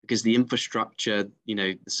because the infrastructure,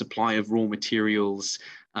 the supply of raw materials,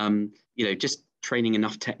 just training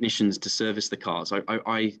enough technicians to service the cars.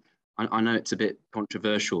 I know it's a bit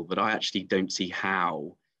controversial, but I actually don't see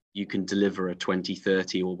how you can deliver a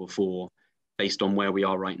 2030 or before based on where we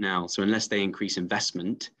are right now. So unless they increase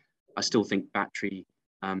investment, I still think battery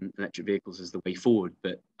electric vehicles is the way forward.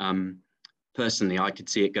 But personally, I could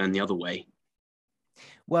see it going the other way.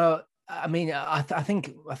 Well, I mean, I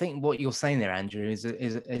think what you're saying there, Andrew,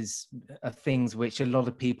 is things which a lot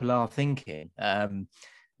of people are thinking,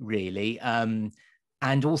 really.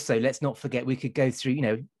 And also, let's not forget, we could go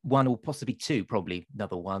through, one or possibly two, probably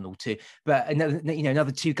another one or two, but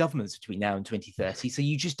another two governments between now and 2030. So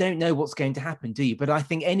you just don't know what's going to happen, do you? But I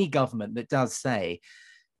think any government that does say,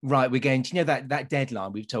 right, we're going to, that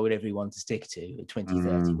deadline we've told everyone to stick to,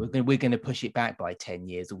 2030, we're going to push it back by 10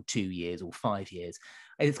 years or 2 years or 5 years.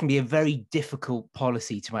 It's going to be a very difficult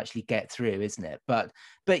policy to actually get through, isn't it? But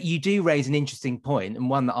you do raise an interesting point, and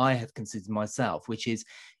one that I have considered myself, which is,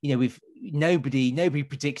 nobody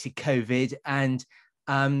predicted COVID, and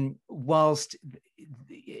whilst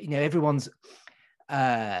everyone's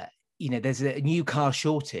there's a new car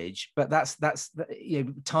shortage, but that's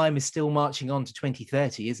time is still marching on to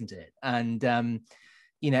 2030, isn't it? And and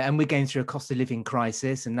we're going through a cost of living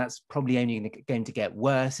crisis, and that's probably only going to get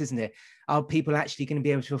worse, isn't it? Are people actually going to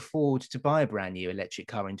be able to afford to buy a brand new electric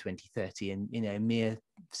car in 2030 in mere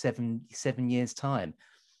seven years' time?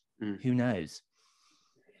 Who knows?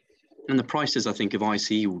 And the prices, I think, of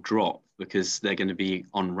ICE will drop because they're going to be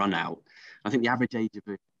on run out. I think the average age of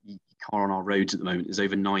car on our roads at the moment is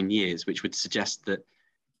over 9 years, which would suggest that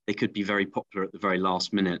they could be very popular at the very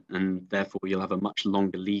last minute, and therefore you'll have a much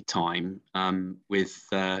longer lead time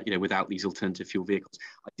without these alternative fuel vehicles.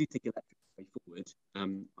 I do think electric is the way forward.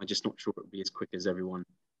 I'm just not sure it will be as quick as everyone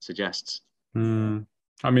suggests.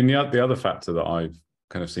 I mean, the other factor that I've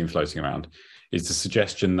kind of seen floating around is the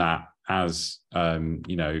suggestion that as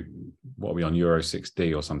what are we on, Euro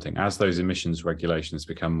 6D or something, as those emissions regulations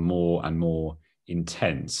become more and more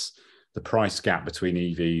intense, the price gap between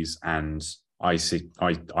EVs and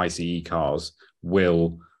ICE cars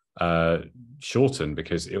will shorten,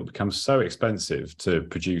 because it will become so expensive to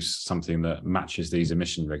produce something that matches these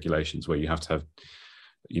emission regulations, where you have to have,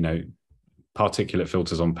 particulate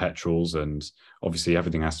filters on petrols, and obviously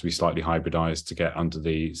everything has to be slightly hybridized to get under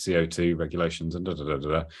the CO2 regulations, and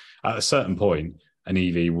At a certain point, an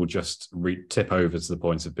EV will just tip over to the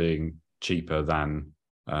point of being cheaper than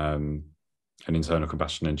an internal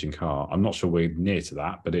combustion engine car. I'm not sure we're near to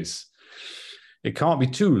that, but it can't be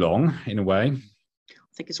too long in a way. I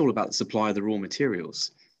think it's all about the supply of the raw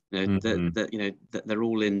materials. That they're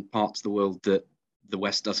all in parts of the world that the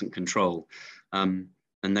West doesn't control.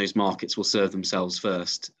 And those markets will serve themselves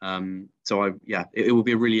first. It will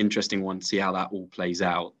be a really interesting one to see how that all plays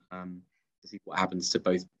out, to see what happens to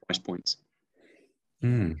both price points.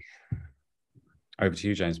 Over to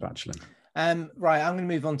you, James Batchelor. Right, I'm going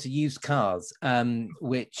to move on to used cars,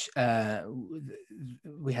 which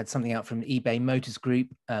we had something out from eBay Motors Group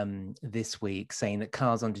this week saying that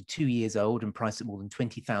cars under 2 years old and priced at more than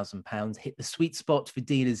 £20,000 hit the sweet spot for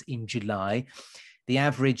dealers in July. The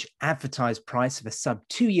average advertised price of a sub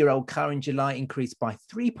 2-year-old car in July increased by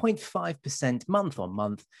 3.5% month on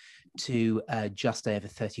month to just over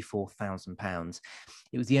 £34,000.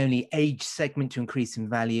 It was the only age segment to increase in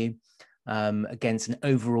value, against an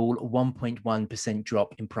overall 1.1%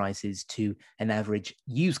 drop in prices to an average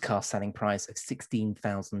used car selling price of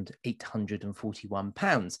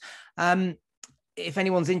 £16,841. If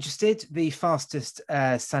anyone's interested, the fastest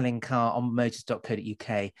selling car on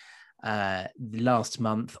motors.co.uk last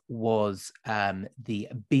month was the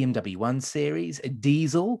BMW 1 Series, a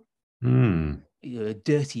diesel. A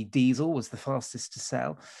dirty diesel was the fastest to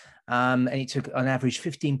sell, and it took on average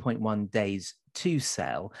 15.1 days to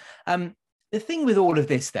sell. The thing with all of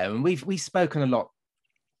this, though, and we've spoken a lot,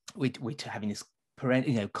 we're having this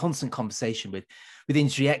constant conversation with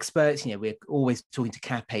industry experts. We're always talking to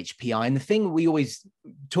CAP HPI, and the thing we always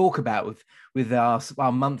talk about with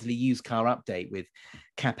our monthly used car update with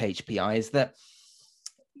CAP HPI is that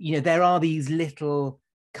there are these little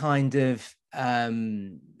kind of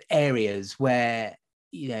areas where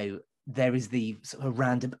there is the sort of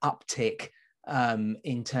random uptick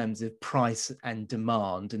in terms of price and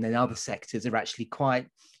demand, and then other sectors are actually quite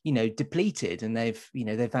depleted, and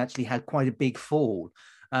they've actually had quite a big fall.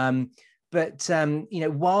 But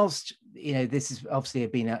whilst this has obviously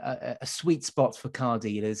been a sweet spot for car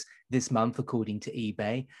dealers this month, according to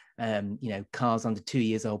eBay, cars under 2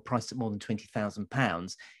 years old priced at more than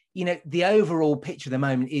 £20,000. The overall picture at the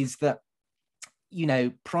moment is that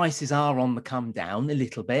prices are on the come down a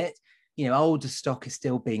little bit. Older stock is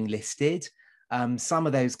still being listed. Some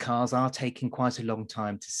of those cars are taking quite a long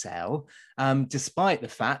time to sell, despite the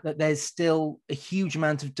fact that there's still a huge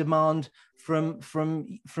amount of demand from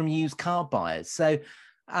used car buyers. So,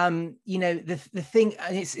 the thing,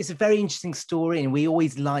 and it's a very interesting story, and we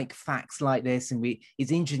always like facts like this, and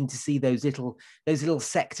it's interesting to see those little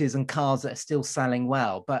sectors and cars that are still selling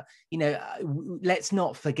well. But let's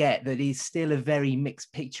not forget that it's still a very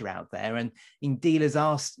mixed picture out there, and dealers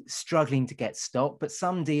are struggling to get stock, but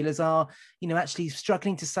some dealers are actually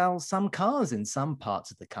struggling to sell some cars in some parts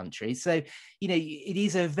of the country. So it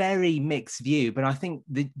is a very mixed view, but I think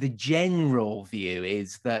the general view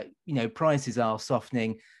is that prices are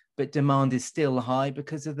softening, but demand is still high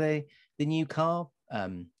because of the new car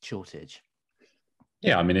shortage.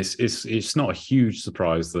 Yeah, I mean, it's not a huge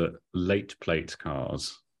surprise that late plate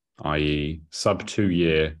cars, i.e. sub 2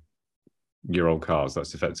 year old cars,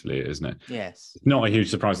 that's effectively it, isn't it? Yes. It's not a huge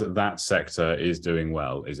surprise that sector is doing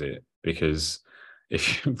well, is it? Because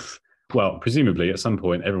presumably at some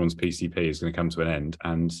point everyone's PCP is going to come to an end,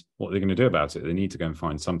 and what are they going to do about it? They need to go and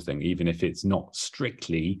find something, even if it's not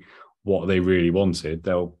strictly what they really wanted.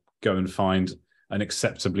 They'll go and find an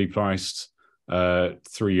acceptably priced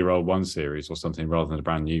 3-year-old 1 Series or something rather than a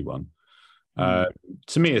brand new one.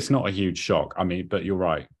 To me, it's not a huge shock. I mean, but you're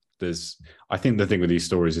right. I think the thing with these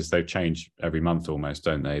stories is they've changed every month almost,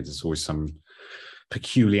 don't they? There's always some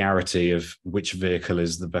peculiarity of which vehicle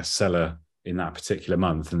is the best seller in that particular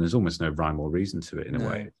month, and there's almost no rhyme or reason to it in a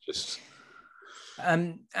way. Just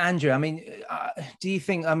Andrew, I mean, do you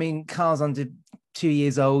think, cars under 2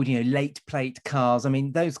 years old, late plate cars. I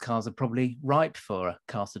mean, those cars are probably ripe for a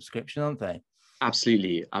car subscription, aren't they?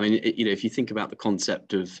 Absolutely. I mean, if you think about the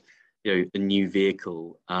concept of, a new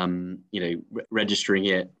vehicle, registering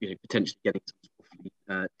it, potentially getting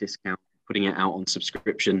some discount, putting it out on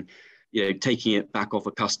subscription, taking it back off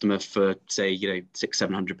a customer for, say,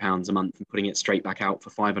 £600-700 a month and putting it straight back out for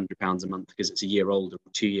 £500 a month because it's a year old or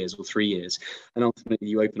 2 years or 3 years. And ultimately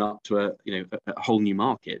you open up to a whole new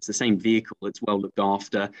market. It's the same vehicle. It's well looked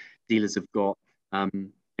after. Dealers have got,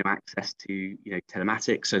 access to,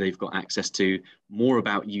 telematics. So they've got access to more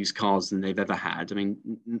about used cars than they've ever had. I mean,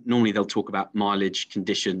 normally they'll talk about mileage,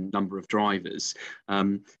 condition, number of drivers.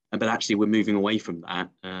 But actually we're moving away from that.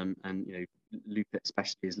 Lupit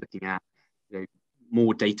especially is looking at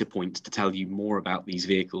more data points to tell you more about these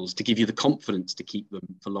vehicles, to give you the confidence to keep them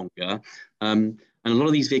for longer. And a lot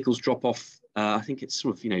of these vehicles drop off. I think it's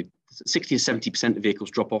sort of 60 to 70% of vehicles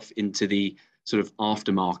drop off into the sort of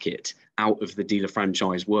aftermarket, out of the dealer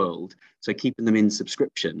franchise world. So keeping them in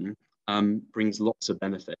subscription brings lots of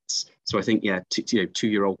benefits. So I think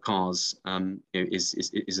 2-year-old cars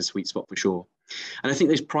is a sweet spot for sure. And I think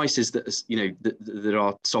those prices that that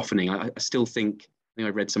are softening, I still think I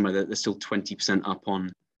read somewhere that they're still 20% up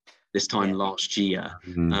on this time last year.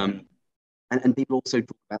 And people also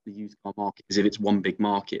talk about the used car market as if it's one big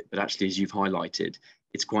market, but actually, as you've highlighted,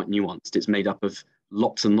 it's quite nuanced. It's made up of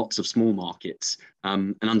lots and lots of small markets,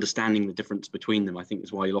 and understanding the difference between them, I think,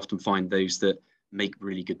 is why you'll often find those that make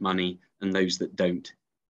really good money and those that don't.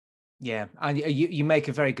 Yeah, and you make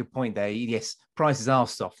a very good point there. Yes, prices are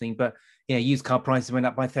softening, but used car prices went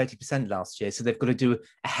up by 30% last year, so they've got to do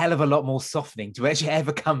a hell of a lot more softening to actually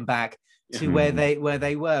ever come back to where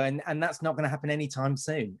they were, and that's not going to happen anytime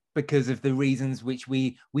soon because of the reasons which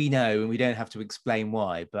we know, and we don't have to explain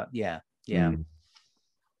why. But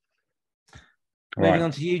Moving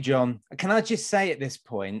on to you, John. Can I just say at this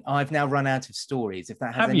point, I've now run out of stories. If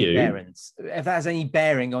that has if that has any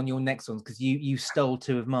bearing on your next ones, because you stole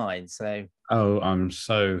two of mine. So. Oh, I'm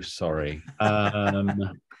so sorry. I've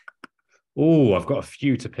got a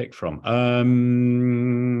few to pick from.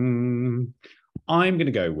 I'm going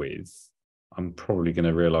to go with. I'm probably going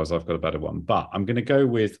to realise I've got a better one, but I'm going to go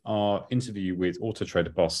with our interview with Auto Trader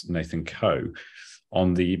boss Nathan Coe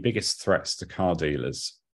on the biggest threats to car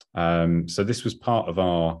dealers. So this was part of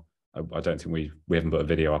our, I don't think we haven't put a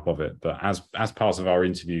video up of it, but as part of our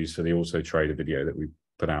interviews for the Auto Trader video that we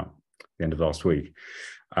put out at the end of last week,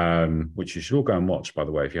 which you should all go and watch, by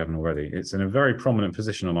the way, if you haven't already. It's in a very prominent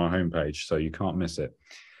position on our homepage, so you can't miss it.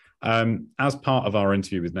 As part of our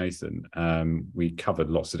interview with Nathan, we covered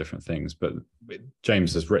lots of different things, but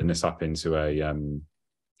James has written this up into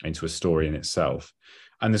a story in itself.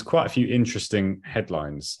 And there's quite a few interesting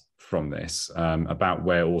headlines from this about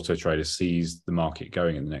where Auto Trader sees the market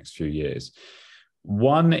going in the next few years.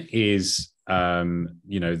 One is,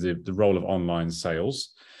 the role of online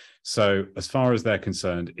sales. So as far as they're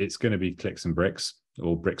concerned, it's going to be clicks and bricks,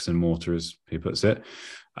 or bricks and mortar, as he puts it.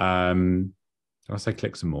 Did I say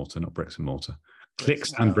clicks and mortar, not bricks and mortar?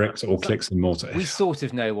 Clicks and bricks, or clicks and mortar. We sort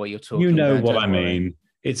of know what you're talking about. You know about, what I mean.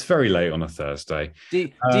 It's very late on a Thursday. Do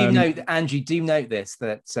you know, Andrew, do you note this,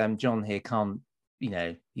 that John here can't, he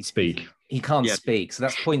can't speak. So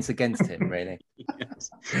that's points against him, really.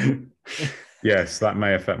 Yes. Yes, that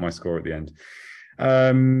may affect my score at the end.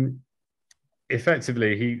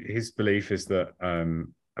 Effectively, his belief is that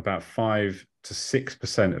about 5 to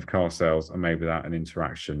 6% of car sales are made without an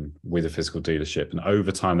interaction with a physical dealership. And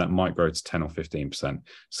over time, that might grow to 10 or 15%.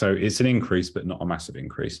 So it's an increase, but not a massive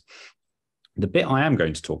increase. The bit I am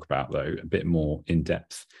going to talk about, though, a bit more in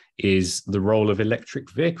depth, is the role of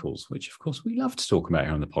electric vehicles, which, of course, we love to talk about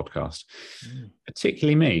here on the podcast,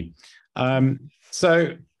 particularly me.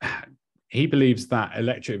 So he believes that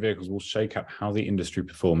electric vehicles will shake up how the industry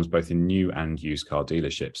performs, both in new and used car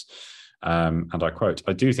dealerships. And I quote,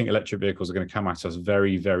 "I do think electric vehicles are going to come at us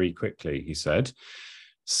very, very quickly," he said.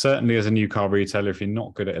 "Certainly, as a new car retailer, if you're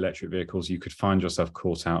not good at electric vehicles, you could find yourself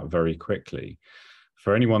caught out very quickly.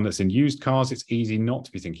 For anyone that's in used cars, it's easy not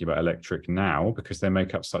to be thinking about electric now because they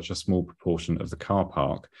make up such a small proportion of the car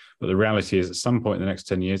park. But the reality is, at some point in the next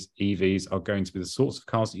 10 years, EVs are going to be the sorts of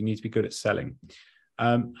cars that you need to be good at selling."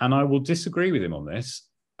 And I will disagree with him on this,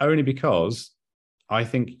 only because I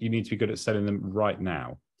think you need to be good at selling them right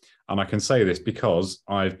now. And I can say this because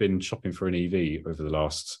I've been shopping for an EV over the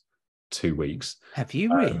last 2 weeks. Have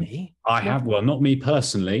you really? I have. Well, not me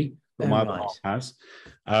personally, but my other half has.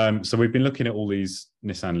 So we've been looking at all these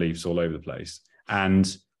Nissan Leafs all over the place.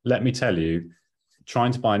 And let me tell you,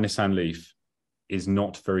 trying to buy a Nissan Leaf is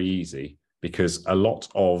not very easy because a lot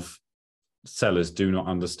of sellers do not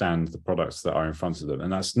understand the products that are in front of them,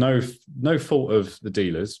 and that's no fault of the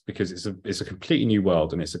dealers, because it's a completely new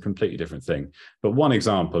world and it's a completely different thing. But one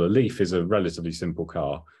example, a Leaf is a relatively simple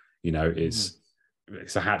car. You know, it's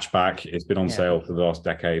a hatchback. It's been on sale for the last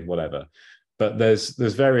decade, whatever. But there's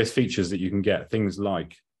various features that you can get. Things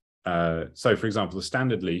like, so for example, the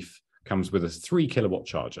standard Leaf comes with a 3 kilowatt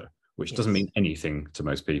charger, which doesn't mean anything to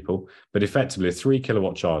most people, but effectively a 3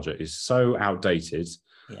 kilowatt charger is so outdated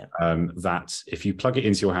that if you plug it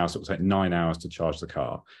into your house, it will take 9 hours to charge the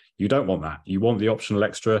car. You don't want that. You want the optional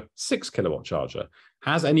extra 6 kilowatt charger.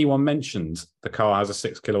 Has anyone mentioned the car has a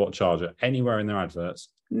 6 kilowatt charger anywhere in their adverts?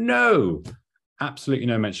 No, absolutely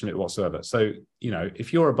no mention of it whatsoever. So, you know,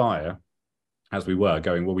 if you're a buyer, as we were,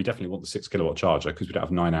 going, well, we definitely want the 6 kilowatt charger because we don't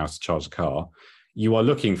have 9 hours to charge the car, you are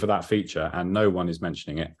looking for that feature and no one is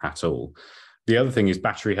mentioning it at all. The other thing is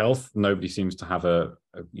battery health. Nobody seems to have an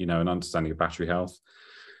understanding of battery health.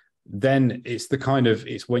 Then it's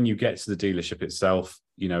when you get to the dealership itself,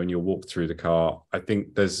 you know, and you'll walk through the car. I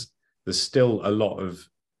think there's still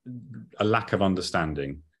a lack of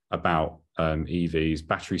understanding about EVs,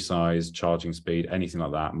 battery size, charging speed, anything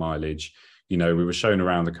like that, mileage. You know, we were shown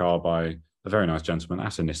around the car by a very nice gentleman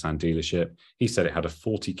at a Nissan dealership. He said it had a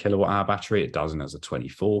 40 kilowatt hour battery. It doesn't. It has a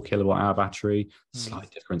 24 kilowatt hour battery. Slight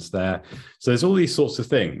difference there. So there's all these sorts of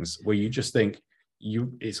things where you just think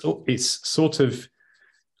it's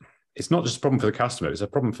not just a problem for the customer. It's a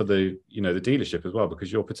problem for the dealership as well,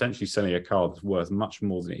 because you're potentially selling a car that's worth much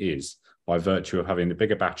more than it is by virtue of having a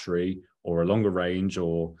bigger battery or a longer range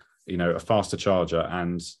or, you know, a faster charger.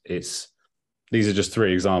 And these are just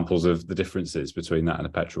 3 examples of the differences between that and a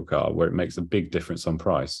petrol car, where it makes a big difference on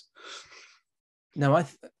price. No,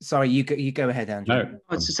 sorry, you go ahead, Andrew. No,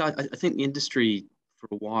 I think the industry for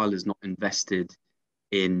a while has not invested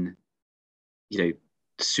in, you know,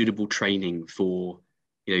 suitable training for,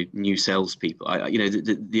 you know, new salespeople.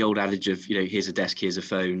 The old adage of, you know, here's a desk, here's a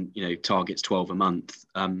phone, you know, targets 12 a month.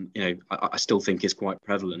 I still think is quite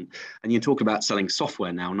prevalent. And you talk about selling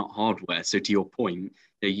software now, not hardware. So to your point,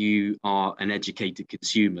 you are an educated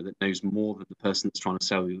consumer that knows more than the person that's trying to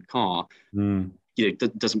sell you the car. You know,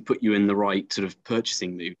 doesn't put you in the right sort of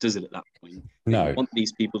purchasing mood, does it? At that point, no. You want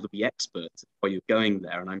these people to be experts while you're going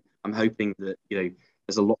there. And I'm hoping that, you know,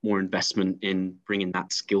 there's a lot more investment in bringing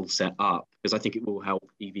that skill set up, because I think it will help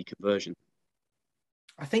EV conversion.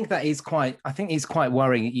 I think it's quite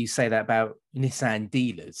worrying that you say that about Nissan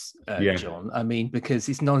dealers, John. I mean, because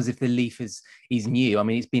it's not as if the Leaf is new. I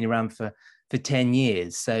mean, it's been around for 10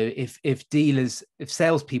 years. So if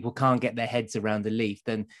salespeople can't get their heads around the Leaf,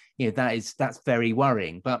 then, you know, that's very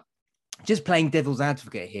worrying. But just playing devil's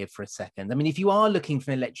advocate here for a second. I mean, if you are looking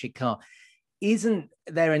for an electric car, isn't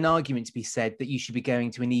there an argument to be said that you should be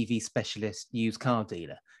going to an EV specialist used car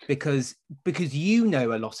dealer? Because you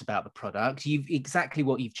know a lot about the product. You've exactly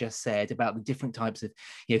what you've just said about the different types of,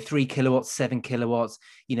 you know, 3 kilowatts, 7 kilowatts,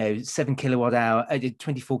 you know, 7 kilowatt hour,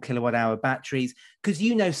 24 kilowatt hour batteries, because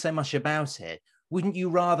you know so much about it. Wouldn't you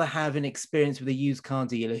rather have an experience with a used car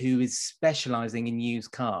dealer who is specializing in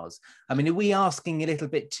used cars? I mean, are we asking a little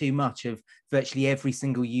bit too much of virtually every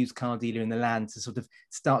single used car dealer in the land to sort of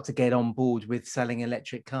start to get on board with selling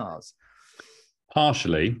electric cars?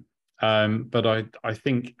 Partially, but I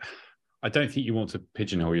don't think you want to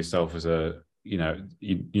pigeonhole yourself as you're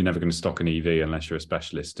never going to stock an EV unless you're a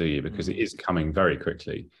specialist, do you? Because it is coming very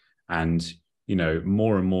quickly. And, you know,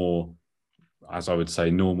 more and more, as I would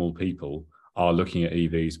say, normal people are looking at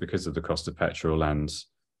EVs because of the cost of petrol, and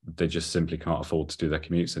they just simply can't afford to do their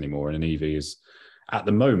commutes anymore. And an EV is, at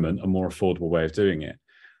the moment, a more affordable way of doing it.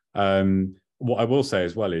 What I will say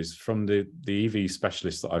as well is, from the EV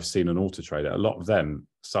specialists that I've seen on Auto Trader, a lot of them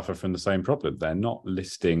suffer from the same problem. They're not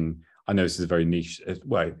listing, I know this is a very niche,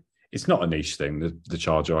 well, it's not a niche thing, the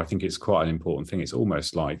charger. I think it's quite an important thing. It's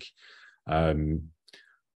almost like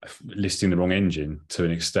listing the wrong engine to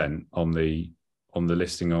an extent on the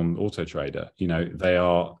listing on Auto Trader. You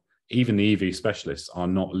know, even the EV specialists are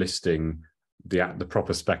not listing the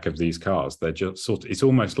proper spec of these cars. They're just it's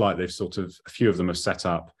almost like they've a few of them have set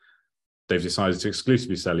up, they've decided to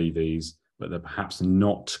exclusively sell EVs, but they're perhaps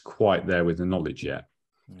not quite there with the knowledge yet.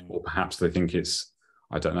 Or perhaps they think it's,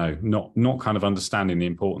 I don't know, not kind of understanding the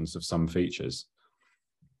importance of some features.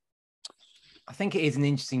 I think it is an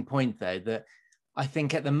interesting point, though, that I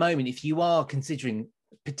think at the moment, if you are considering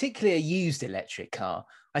particularly a used electric car,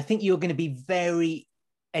 I think you're going to be very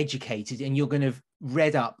educated and you're going to have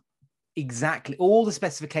read up exactly all the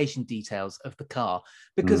specification details of the car,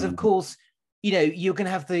 because of course you're going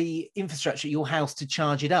to have the infrastructure at your house to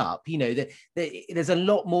charge it up. There's a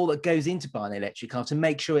lot more that goes into buying an electric car to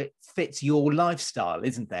make sure it fits your lifestyle,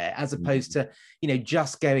 isn't there? As opposed to,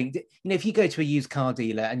 just going, if you go to a used car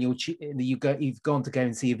dealer and you've gone to go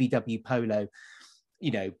and see a VW Polo,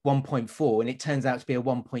 1.4, and it turns out to be a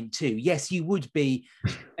 1.2. Yes, you would be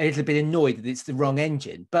a little bit annoyed that it's the wrong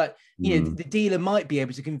engine, but the dealer might be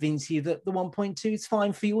able to convince you that the 1.2 is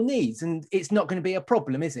fine for your needs, and it's not going to be a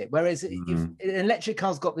problem, is it? Whereas if an electric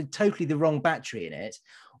car's got totally the wrong battery in it,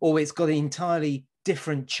 or it's got an entirely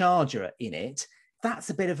different charger in it, that's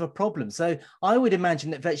a bit of a problem. So I would imagine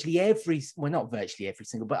that not virtually every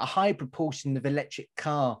single, but a high proportion of electric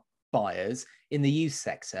car buyers in the used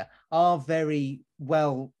sector are very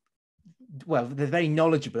they're very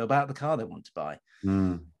knowledgeable about the car they want to buy.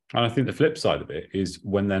 And I think the flip side of it is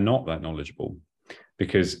when they're not that knowledgeable,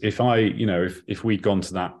 because if we'd gone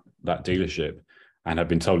to that dealership and had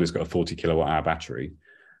been told it's got a 40 kilowatt hour battery,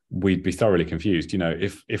 we'd be thoroughly confused.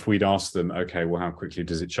 If we'd asked them, okay, well, how quickly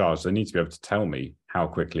does it charge? They need to be able to tell me how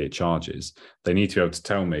quickly it charges. They need to be able to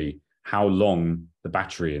tell me how long the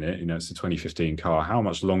battery in it, it's a 2015 car,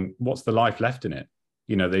 what's the life left in it?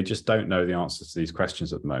 They just don't know the answers to these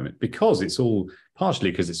questions at the moment, because it's all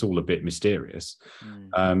a bit mysterious.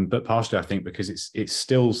 But partially, I think, because it's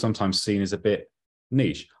still sometimes seen as a bit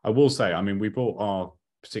niche. I will say, we bought our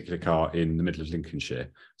particular car in the middle of Lincolnshire,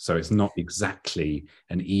 so it's not exactly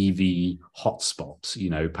an EV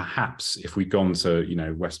hotspot. Perhaps if we'd gone to,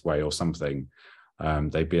 Westway or something,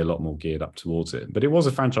 they'd be a lot more geared up towards it. But it was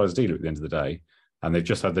a franchise dealer at the end of the day, and they've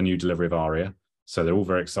just had the new delivery of Aria, so they're all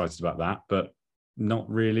very excited about that, but not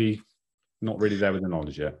really there with the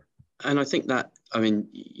knowledge yet. And I think that,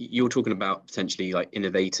 you're talking about potentially like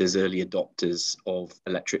innovators, early adopters of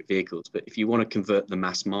electric vehicles, but if you want to convert the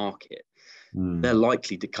mass market, they're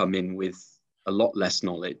likely to come in with a lot less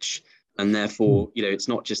knowledge. And therefore, it's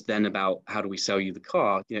not just then about how do we sell you the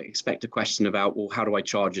car, expect a question about, well, how do I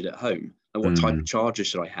charge it at home? And what type of charger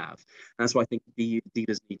should I have? And that's why I think the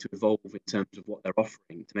dealers need to evolve in terms of what they're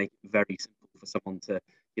offering to make it very simple for someone to,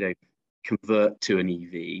 convert to an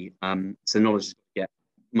EV. So knowledge is going to get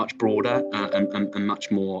much broader and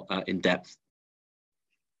much more in depth.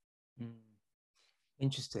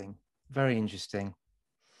 Interesting. Very interesting.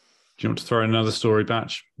 Do you want to throw in another story,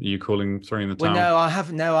 Batch? Are you throwing the towel? Well,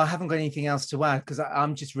 no, I haven't got anything else to add, because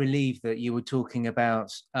I'm just relieved that you were talking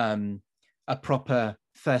about a proper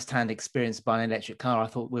first-hand experience buying an electric car. I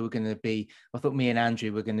thought me and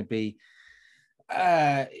Andrew were going to be,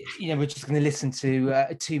 we're just going to listen to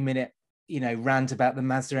a 2-minute, rant about the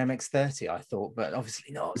Mazda MX-30, I thought, but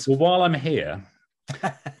obviously not. Well, while I'm here...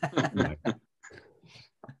 No.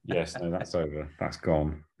 Yes, no, that's over. That's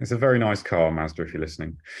gone. It's a very nice car, Mazda, if you're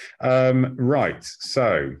listening. Right,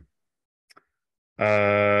 so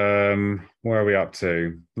where are we up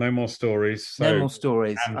to? No more stories. So, no more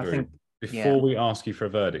stories. Andrew, I think before we ask you for a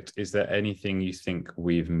verdict, is there anything you think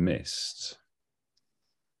we've missed?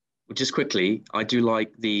 Well, just quickly, I do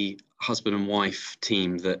like the husband and wife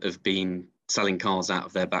team that have been selling cars out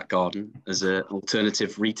of their back garden as an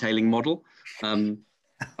alternative retailing model.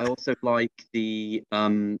 I also like the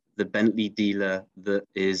Bentley dealer that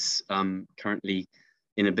is currently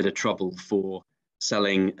in a bit of trouble for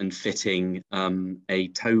selling and fitting a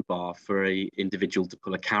tow bar for an individual to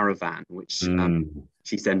pull a caravan, which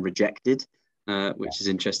she's then rejected, which is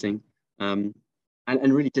interesting. And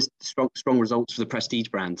really just strong results for the prestige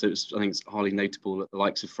brand. So I think it's highly notable that the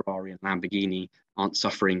likes of Ferrari and Lamborghini aren't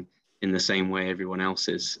suffering in the same way everyone else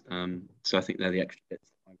is. So I think they're the extra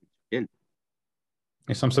bits I would in.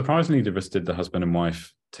 Yes, I'm surprisingly interested the husband and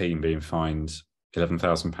wife team being fined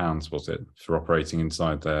 £11,000, was it, for operating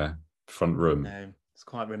inside their front room? No, it's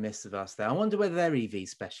quite remiss of us there. I wonder whether they're EV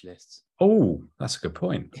specialists. Oh, that's a good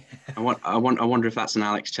point. I wonder if that's an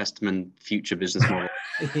Alex Chesterman future business model.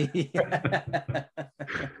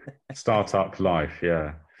 Startup life,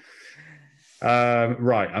 yeah.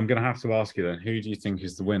 Right, I'm going to have to ask you then, who do you think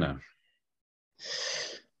is the winner?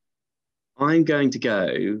 I'm going to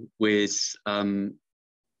go with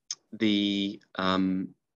the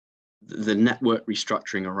network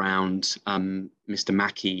restructuring around Mr.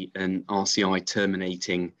 Mackie and RCI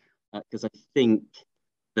terminating, because I think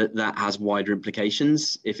that has wider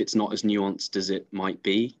implications if it's not as nuanced as it might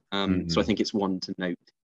be. So I think it's one to note.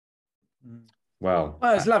 Well,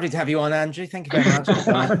 it's lovely to have you on, Andrew. Thank you very much.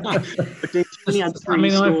 But they only had three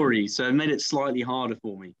stories, so it made it slightly harder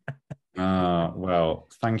for me. Well,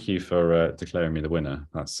 thank you for declaring me the winner.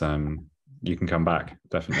 That's you can come back,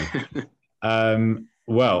 definitely.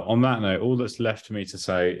 Well, on that note, all that's left for me to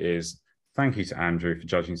say is thank you to Andrew for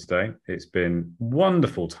judging today. It's been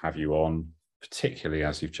wonderful to have you on, particularly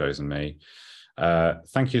as you've chosen me.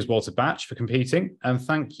 Thank you as well to Batch for competing, and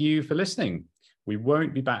thank you for listening. We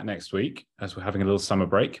won't be back next week as we're having a little summer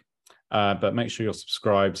break, but make sure you're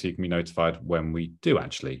subscribed so you can be notified when we do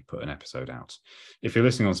actually put an episode out. If you're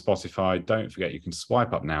listening on Spotify, don't forget you can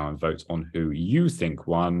swipe up now and vote on who you think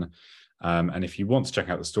won. And if you want to check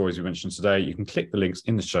out the stories we mentioned today, you can click the links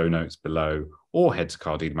in the show notes below or head to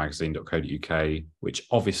cardealermagazine.co.uk, which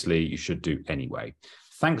obviously you should do anyway.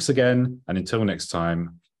 Thanks again, and until next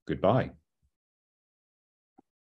time, goodbye.